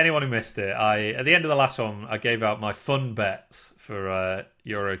anyone who missed it, at the end of the last one, I gave out my fun bets for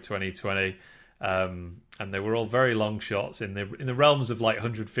Euro 2020, and they were all very long shots in the realms of like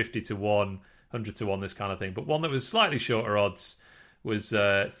 150 to 1, 100 to 1, this kind of thing. But one that was slightly shorter odds was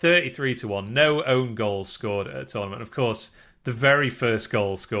 33 to 1. No own goals scored at a tournament. Of course, the very first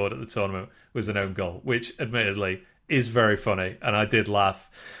goal scored at the tournament was an own goal, which admittedly is very funny, and I did laugh.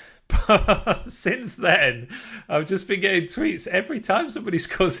 But since then, I've just been getting tweets every time somebody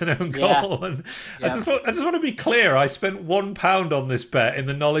scores an own goal, and I just want to be clear. I spent £1 on this bet in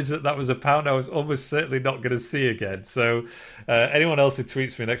the knowledge that was £1 I was almost certainly not going to see again. So anyone else who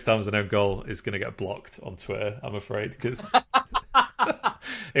tweets me next time as an own goal is going to get blocked on Twitter, I'm afraid, because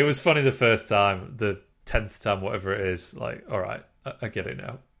it was funny the first time, the 10th time, whatever it is. Like, all right, I get it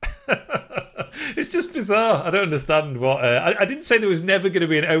now. It's just bizarre. I don't understand what. I didn't say there was never going to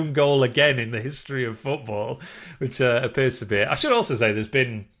be an own goal again in the history of football, which appears to be it. I should also say there's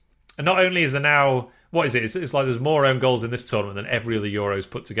been. And not only is there now. What is it? It's like there's more own goals in this tournament than every other Euros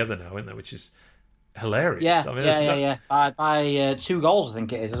put together now, isn't there? Which is hilarious. Yeah, I mean, by 2 goals, I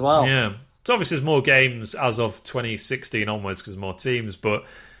think it is as well. Yeah. So obviously there's more games as of 2016 onwards because there's more teams. But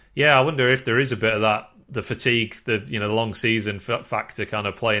yeah, I wonder if there is a bit of that. The fatigue, the long season factor kind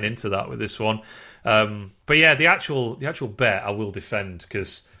of playing into that with this one. But yeah, the actual bet I will defend,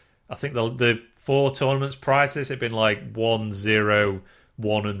 because I think the 4 tournaments prior to this had been like 1-0,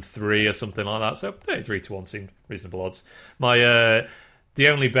 1 and 3 or something like that. So 33 to 1 seemed reasonable odds. The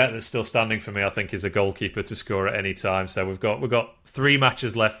only bet that's still standing for me, I think, is a goalkeeper to score at any time. So we've got 3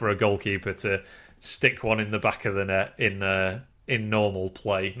 matches left for a goalkeeper to stick one in the back of the net in normal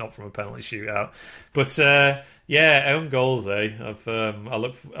play, not from a penalty shootout. But own goals, eh?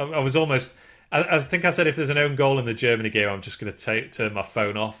 I think I said if there's an own goal in the Germany game, I'm just going to turn my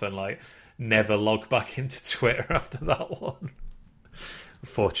phone off and like never log back into Twitter after that one.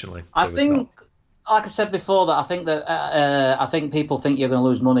 Unfortunately, I think, like I said before, that I think people think you're going to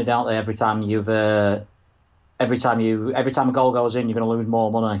lose money, don't they? Every time a goal goes in, you're going to lose more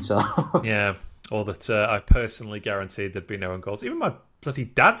money. So yeah. Or that I personally guaranteed there'd be no own goals. Even my bloody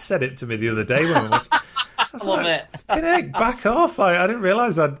dad said it to me the other day when we watched. I love it. Back off. I didn't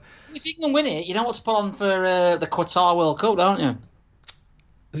realise I'd... If you can win it, you know what to put on for the Qatar World Cup, don't you?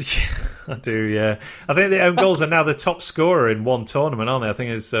 Yeah, I do, yeah. I think the own goals are now the top scorer in one tournament, aren't they? I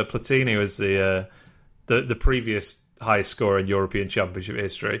think it's Platini was the previous highest scorer in European Championship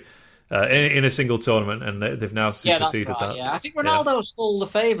history. In a single tournament, and they've now superseded that. Yeah, I think Ronaldo's still the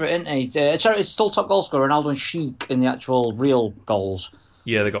favourite, isn't he? It's still top goal scorer, Ronaldo and Sheik in the actual real goals.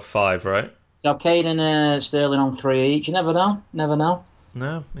 Yeah, they got 5, right? So Kane and Sterling on 3 each. You never know.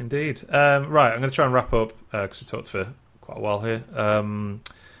 No, indeed. Right, I'm going to try and wrap up because we talked for quite well here.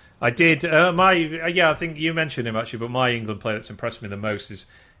 I did I think you mentioned him actually, but my England player that's impressed me the most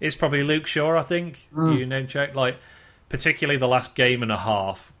is probably Luke Shaw. I think you name checked, like particularly the last game and a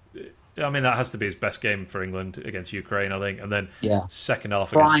half. I mean, that has to be his best game for England against Ukraine, I think, and then second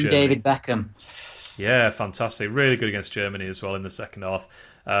half against Germany. David Beckham. Yeah, fantastic. Really good against Germany as well in the second half.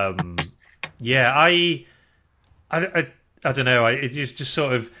 I don't know. It just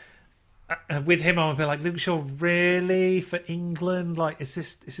sort of with him, I'm a bit like, Luke Shaw, really for England? Like, is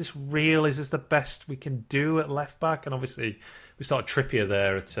this real? Is this the best we can do at left back? And obviously, we started Trippier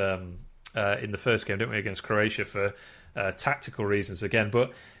there in the first game, didn't we, against Croatia for tactical reasons again.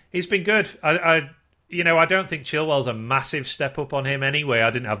 But he's been good. I don't think Chilwell's a massive step up on him anyway. I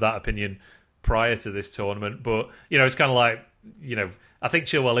didn't have that opinion prior to this tournament, but it's kind of like, I think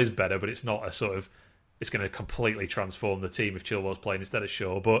Chilwell is better, but it's not a sort of, it's going to completely transform the team if Chilwell's playing instead of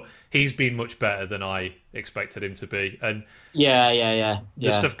Shaw. But he's been much better than I expected him to be, and the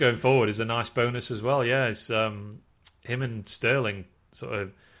stuff going forward is a nice bonus as well. Yeah, it's him and Sterling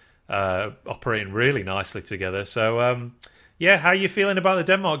sort of operating really nicely together. So how are you feeling about the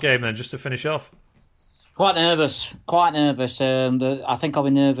Denmark game then? Just to finish off. Quite nervous. I think I'll be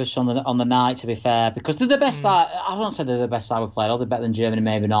nervous on the night, to be fair, because they're the best side. I won't say they're the best side we've played. They're better than Germany,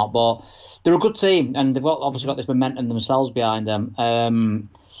 maybe not, but they're a good team, and they've obviously got this momentum themselves behind them. I don't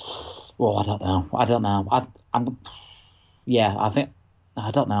know. I don't know. I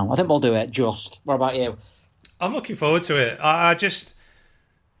think we'll do it. Just. What about you? I'm looking forward to it. I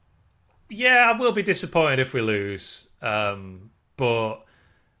will be disappointed if we lose, but.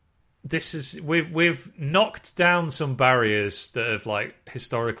 We've knocked down some barriers that have like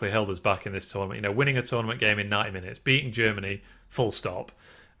historically held us back in this tournament. Winning a tournament game in 90 minutes, beating Germany, full stop.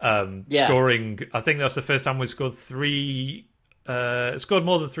 Scoring, I think that's the first time we scored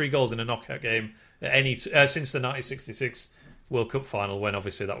more than 3 goals in a knockout game at any since the 1966 World Cup final, when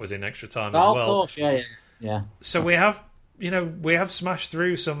obviously that was in extra time as well. Of course, yeah. So we have smashed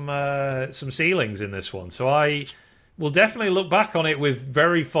through some ceilings in this one. So we'll definitely look back on it with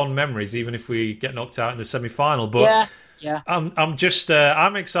very fond memories, even if we get knocked out in the semi-final. But I'm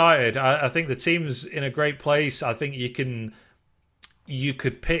excited. I think the team's in a great place. I think you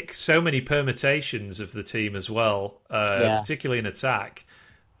could pick so many permutations of the team as well, particularly in attack.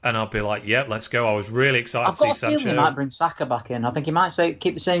 And I'll be like, let's go. I was really excited to see Sancho. I've got a feeling he might bring Saka back in. I think he might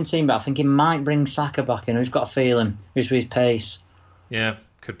keep the same team, but I think he might bring Saka back in. Who's got a feeling? Who's with his pace? Yeah,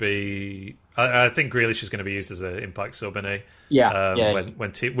 could be. I think Grealish is going to be used as an impact sub, isn't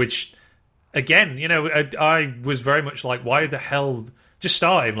he? Which again, I was very much like, why the hell just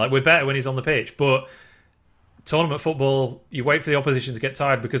start him? Like, we're better when he's on the pitch. But tournament football, you wait for the opposition to get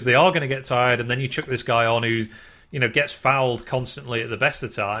tired, because they are going to get tired, and then you chuck this guy on who, gets fouled constantly at the best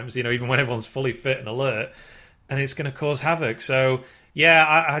of times. Even when everyone's fully fit and alert, and it's going to cause havoc. So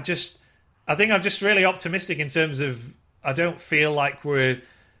I think I'm just really optimistic in terms of, I don't feel like we're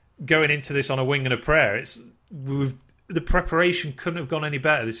going into this on a wing and a prayer. The preparation couldn't have gone any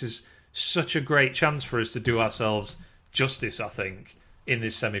better. This is such a great chance for us to do ourselves justice, I think, in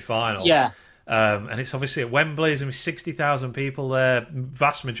this semi-final. Yeah. And it's obviously at Wembley. There's going to be 60,000 people there,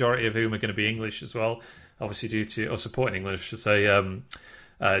 vast majority of whom are going to be English as well, obviously supporting England, I should say,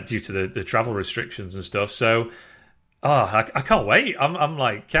 due to the travel restrictions and stuff. So, I can't wait. I'm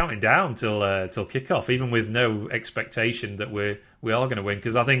like counting down till kickoff, even with no expectation that we are going to win.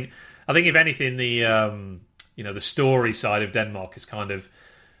 Because I think if anything, the story side of Denmark is kind of,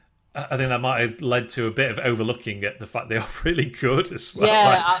 I think that might have led to a bit of overlooking at the fact they are really good as well.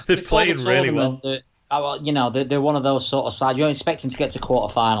 Yeah, they're playing really well. They're one of those sort of sides. You don't expect them to get to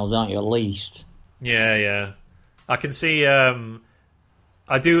quarterfinals, don't you? At least. Yeah. I can see. I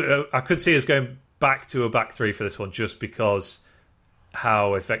could see us going back to a back three for this one, just because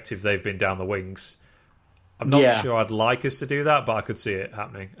how effective they've been down the wings. I'm not sure I'd like us to do that, but I could see it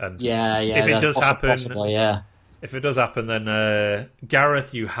happening. And if it does happen, if it does happen, then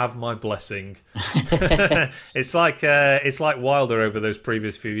Gareth, you have my blessing. It's like Wilder over those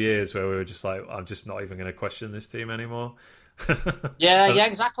previous few years, where we were just like, I'm just not even going to question this team anymore.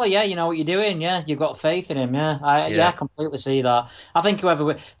 Exactly. Yeah, you know what you're doing. Yeah, you've got faith in him. I completely see that. I think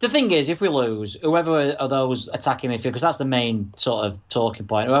the thing is, if we lose, whoever are those attacking midfielders, because that's the main sort of talking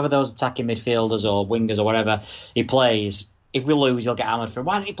point. Whoever those attacking midfielders or wingers or whatever he plays, if we lose, he'll get hammered for.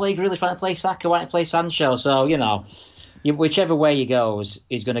 Why don't you play Grealish? Why don't you play Saka? Why don't you play Sancho? So whichever way he goes,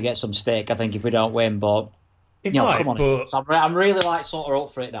 he's going to get some stick. I think if we don't win, but. Come on. But... So I'm really sort of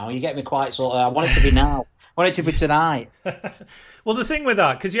up for it now. You get me quite sort of. I want it to be now. I want it to be tonight. Well, the thing with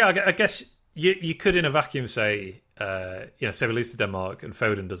that, because I guess you could in a vacuum say, say we lose to Denmark and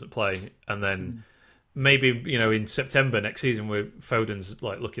Foden doesn't play, and then maybe, in September next season, where Foden's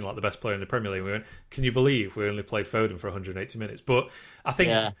like looking like the best player in the Premier League, we went, can you believe we only played Foden for 180 minutes? But I think,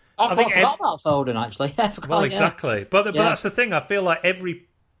 yeah. I forgot about Foden actually. Well, exactly. But that's the thing. I feel like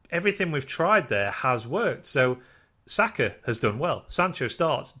everything we've tried there has worked. So Saka has done well. Sancho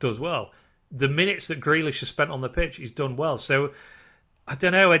does well. The minutes that Grealish has spent on the pitch, he's done well. So I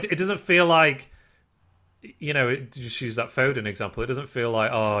don't know. It doesn't feel like, just use that Foden example. It doesn't feel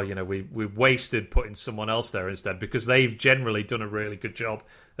like, we wasted putting someone else there instead, because they've generally done a really good job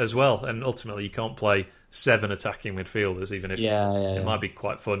as well. And ultimately, you can't play 7 attacking midfielders, even if it might be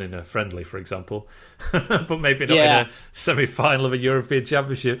quite fun in a friendly, for example, but maybe not in a semi-final of a European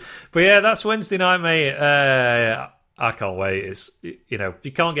Championship. But yeah, that's Wednesday night, mate. I can't wait. It's, if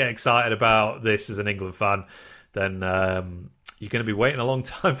you can't get excited about this as an England fan, then you're going to be waiting a long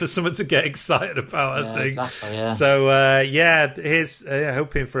time for someone to get excited about, I think. Exactly, yeah. So, here's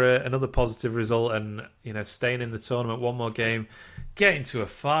hoping for another positive result and, staying in the tournament, one more game, getting to a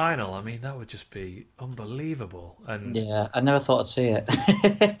final. I mean, that would just be unbelievable. And yeah, I never thought I'd see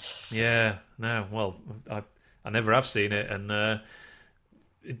it. Yeah, no, well, I never have seen it, and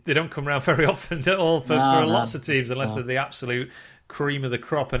they don't come around very often at all for lots of teams, unless they're the absolute cream of the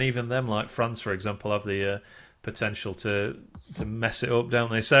crop, and even them, like France, for example, have the potential to mess it up,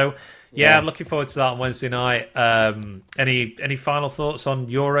 don't they? So I'm looking forward to that on Wednesday night. Any final thoughts on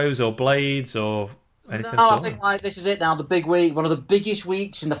Euros or Blades or anything? No, I think this is it now. The big week, one of the biggest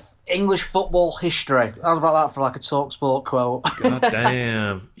weeks in the English football history. How about that for like a TalkSport quote? God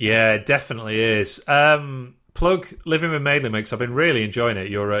damn, yeah, it definitely is. Plug Living with Madeley, mate, 'cause I've been really enjoying it.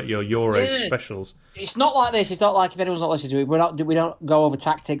 Your Euros specials. It's not like this. It's not like, if anyone's not listening to it, we don't go over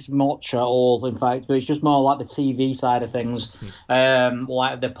tactics much at all, in fact. But it's just more like the TV side of things,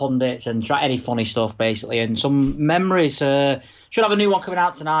 like the pundits and any funny stuff, basically, and some memories. Should have a new one coming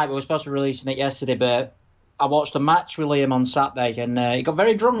out tonight. We were supposed to be releasing it yesterday, but I watched a match with Liam on Saturday, and he got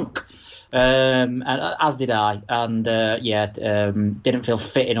very drunk. And as did I, and didn't feel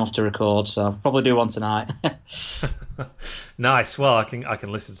fit enough to record, so I'll probably do one tonight. Nice. Well, I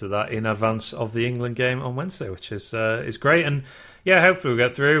can listen to that in advance of the England game on Wednesday, which is great. And hopefully we'll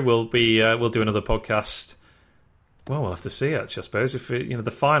get through. We'll do another podcast. Well, we'll have to see, actually, I suppose. If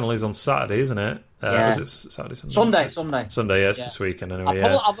the final is on Saturday, isn't it? Is it Saturday? Sunday. Sunday, yes, this weekend anyway.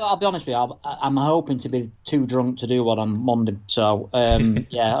 I'll be honest with you. I'm hoping to be too drunk to do one on Monday. So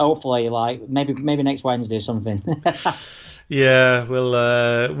hopefully, like maybe next Wednesday or something. Yeah,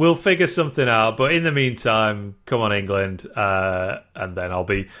 we'll figure something out. But in the meantime, come on, England, and then I'll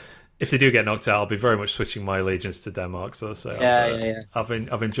be. If they do get knocked out, I'll be very much switching my allegiance to Denmark. So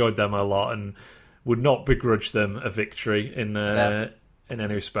I've enjoyed them a lot and would not begrudge them a victory in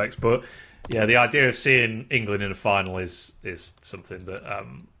any respects. But yeah, the idea of seeing England in a final is something that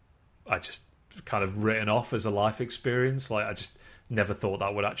I just kind of written off as a life experience. Like, I just never thought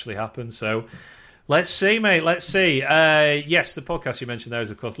that would actually happen. So let's see, mate. Let's see. Yes, the podcast you mentioned there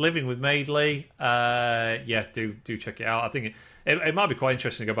is, of course, Living with Madeley. Do check it out. I think it might be quite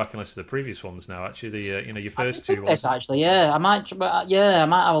interesting to go back and listen to the previous ones now. Actually, your first two ones. Actually, I might have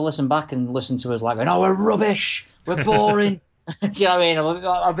a listen back and listen to us like, "No, we're rubbish. We're boring." Do you know what I mean?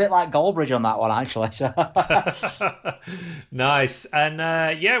 A bit like Goldbridge on that one, actually. So. Nice.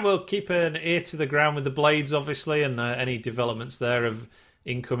 And we'll keep an ear to the ground with the Blades, obviously, and any developments there of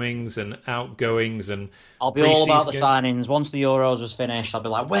incomings and outgoings. And I'll be all about the signings. Once the Euros was finished, I'll be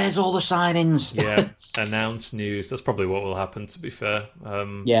like, where's all the signings? Yeah, announce news. That's probably what will happen, to be fair.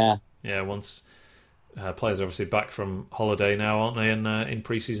 Once players are obviously back from holiday now, aren't they, and in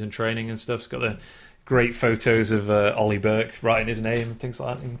pre-season training and stuff. It's got the great photos of Ollie Burke writing his name and things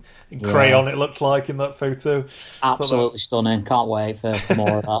like that in crayon, it looked like, in that photo. Absolutely stunning. Can't wait for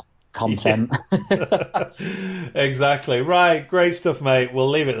more of that content. Exactly. Right, great stuff, mate. We'll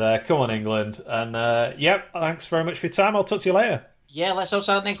leave it there. Come on, England. And thanks very much for your time. I'll talk to you later. Yeah, let's hope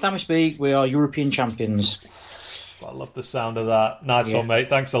so. Next time we speak, we are European champions. I love the sound of that. Nice one, mate.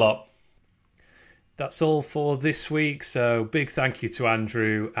 Thanks a lot. That's all for this week. So big thank you to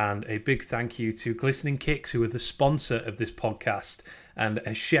Andrew, and a big thank you to Glistening Kicks, who are the sponsor of this podcast and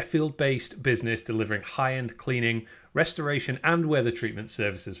a Sheffield-based business delivering high-end cleaning, restoration and weather treatment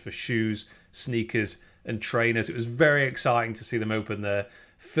services for shoes, sneakers and trainers. It was very exciting to see them open their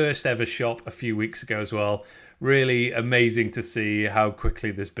first ever shop a few weeks ago as well. Really amazing to see how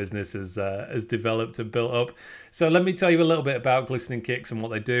quickly this business has developed and built up. So let me tell you a little bit about Glistening Kicks and what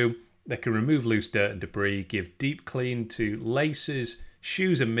they do. They can remove loose dirt and debris, give deep clean to laces,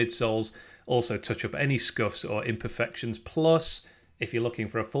 shoes and midsoles, also touch up any scuffs or imperfections. Plus, if you're looking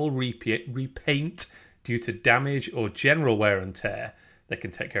for a full repaint due to damage or general wear and tear, they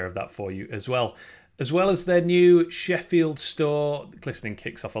can take care of that for you as well. As well as their new Sheffield store, Glistening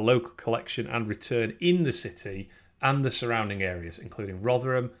Kicks offer local collection and return in the city and the surrounding areas, including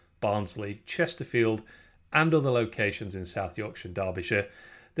Rotherham, Barnsley, Chesterfield, and other locations in South Yorkshire and Derbyshire.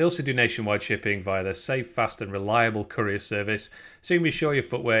 They also do nationwide shipping via their safe, fast and reliable courier service, so you can be sure your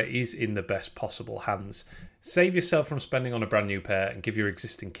footwear is in the best possible hands. Save yourself from spending on a brand new pair and give your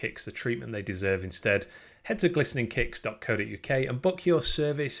existing kicks the treatment they deserve instead. Head to glisteningkicks.co.uk and book your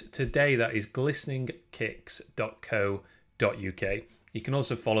service today. That is glisteningkicks.co.uk. You can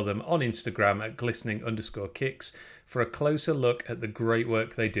also follow them on Instagram at glistening_kicks for a closer look at the great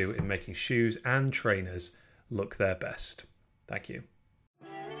work they do in making shoes and trainers look their best. Thank you.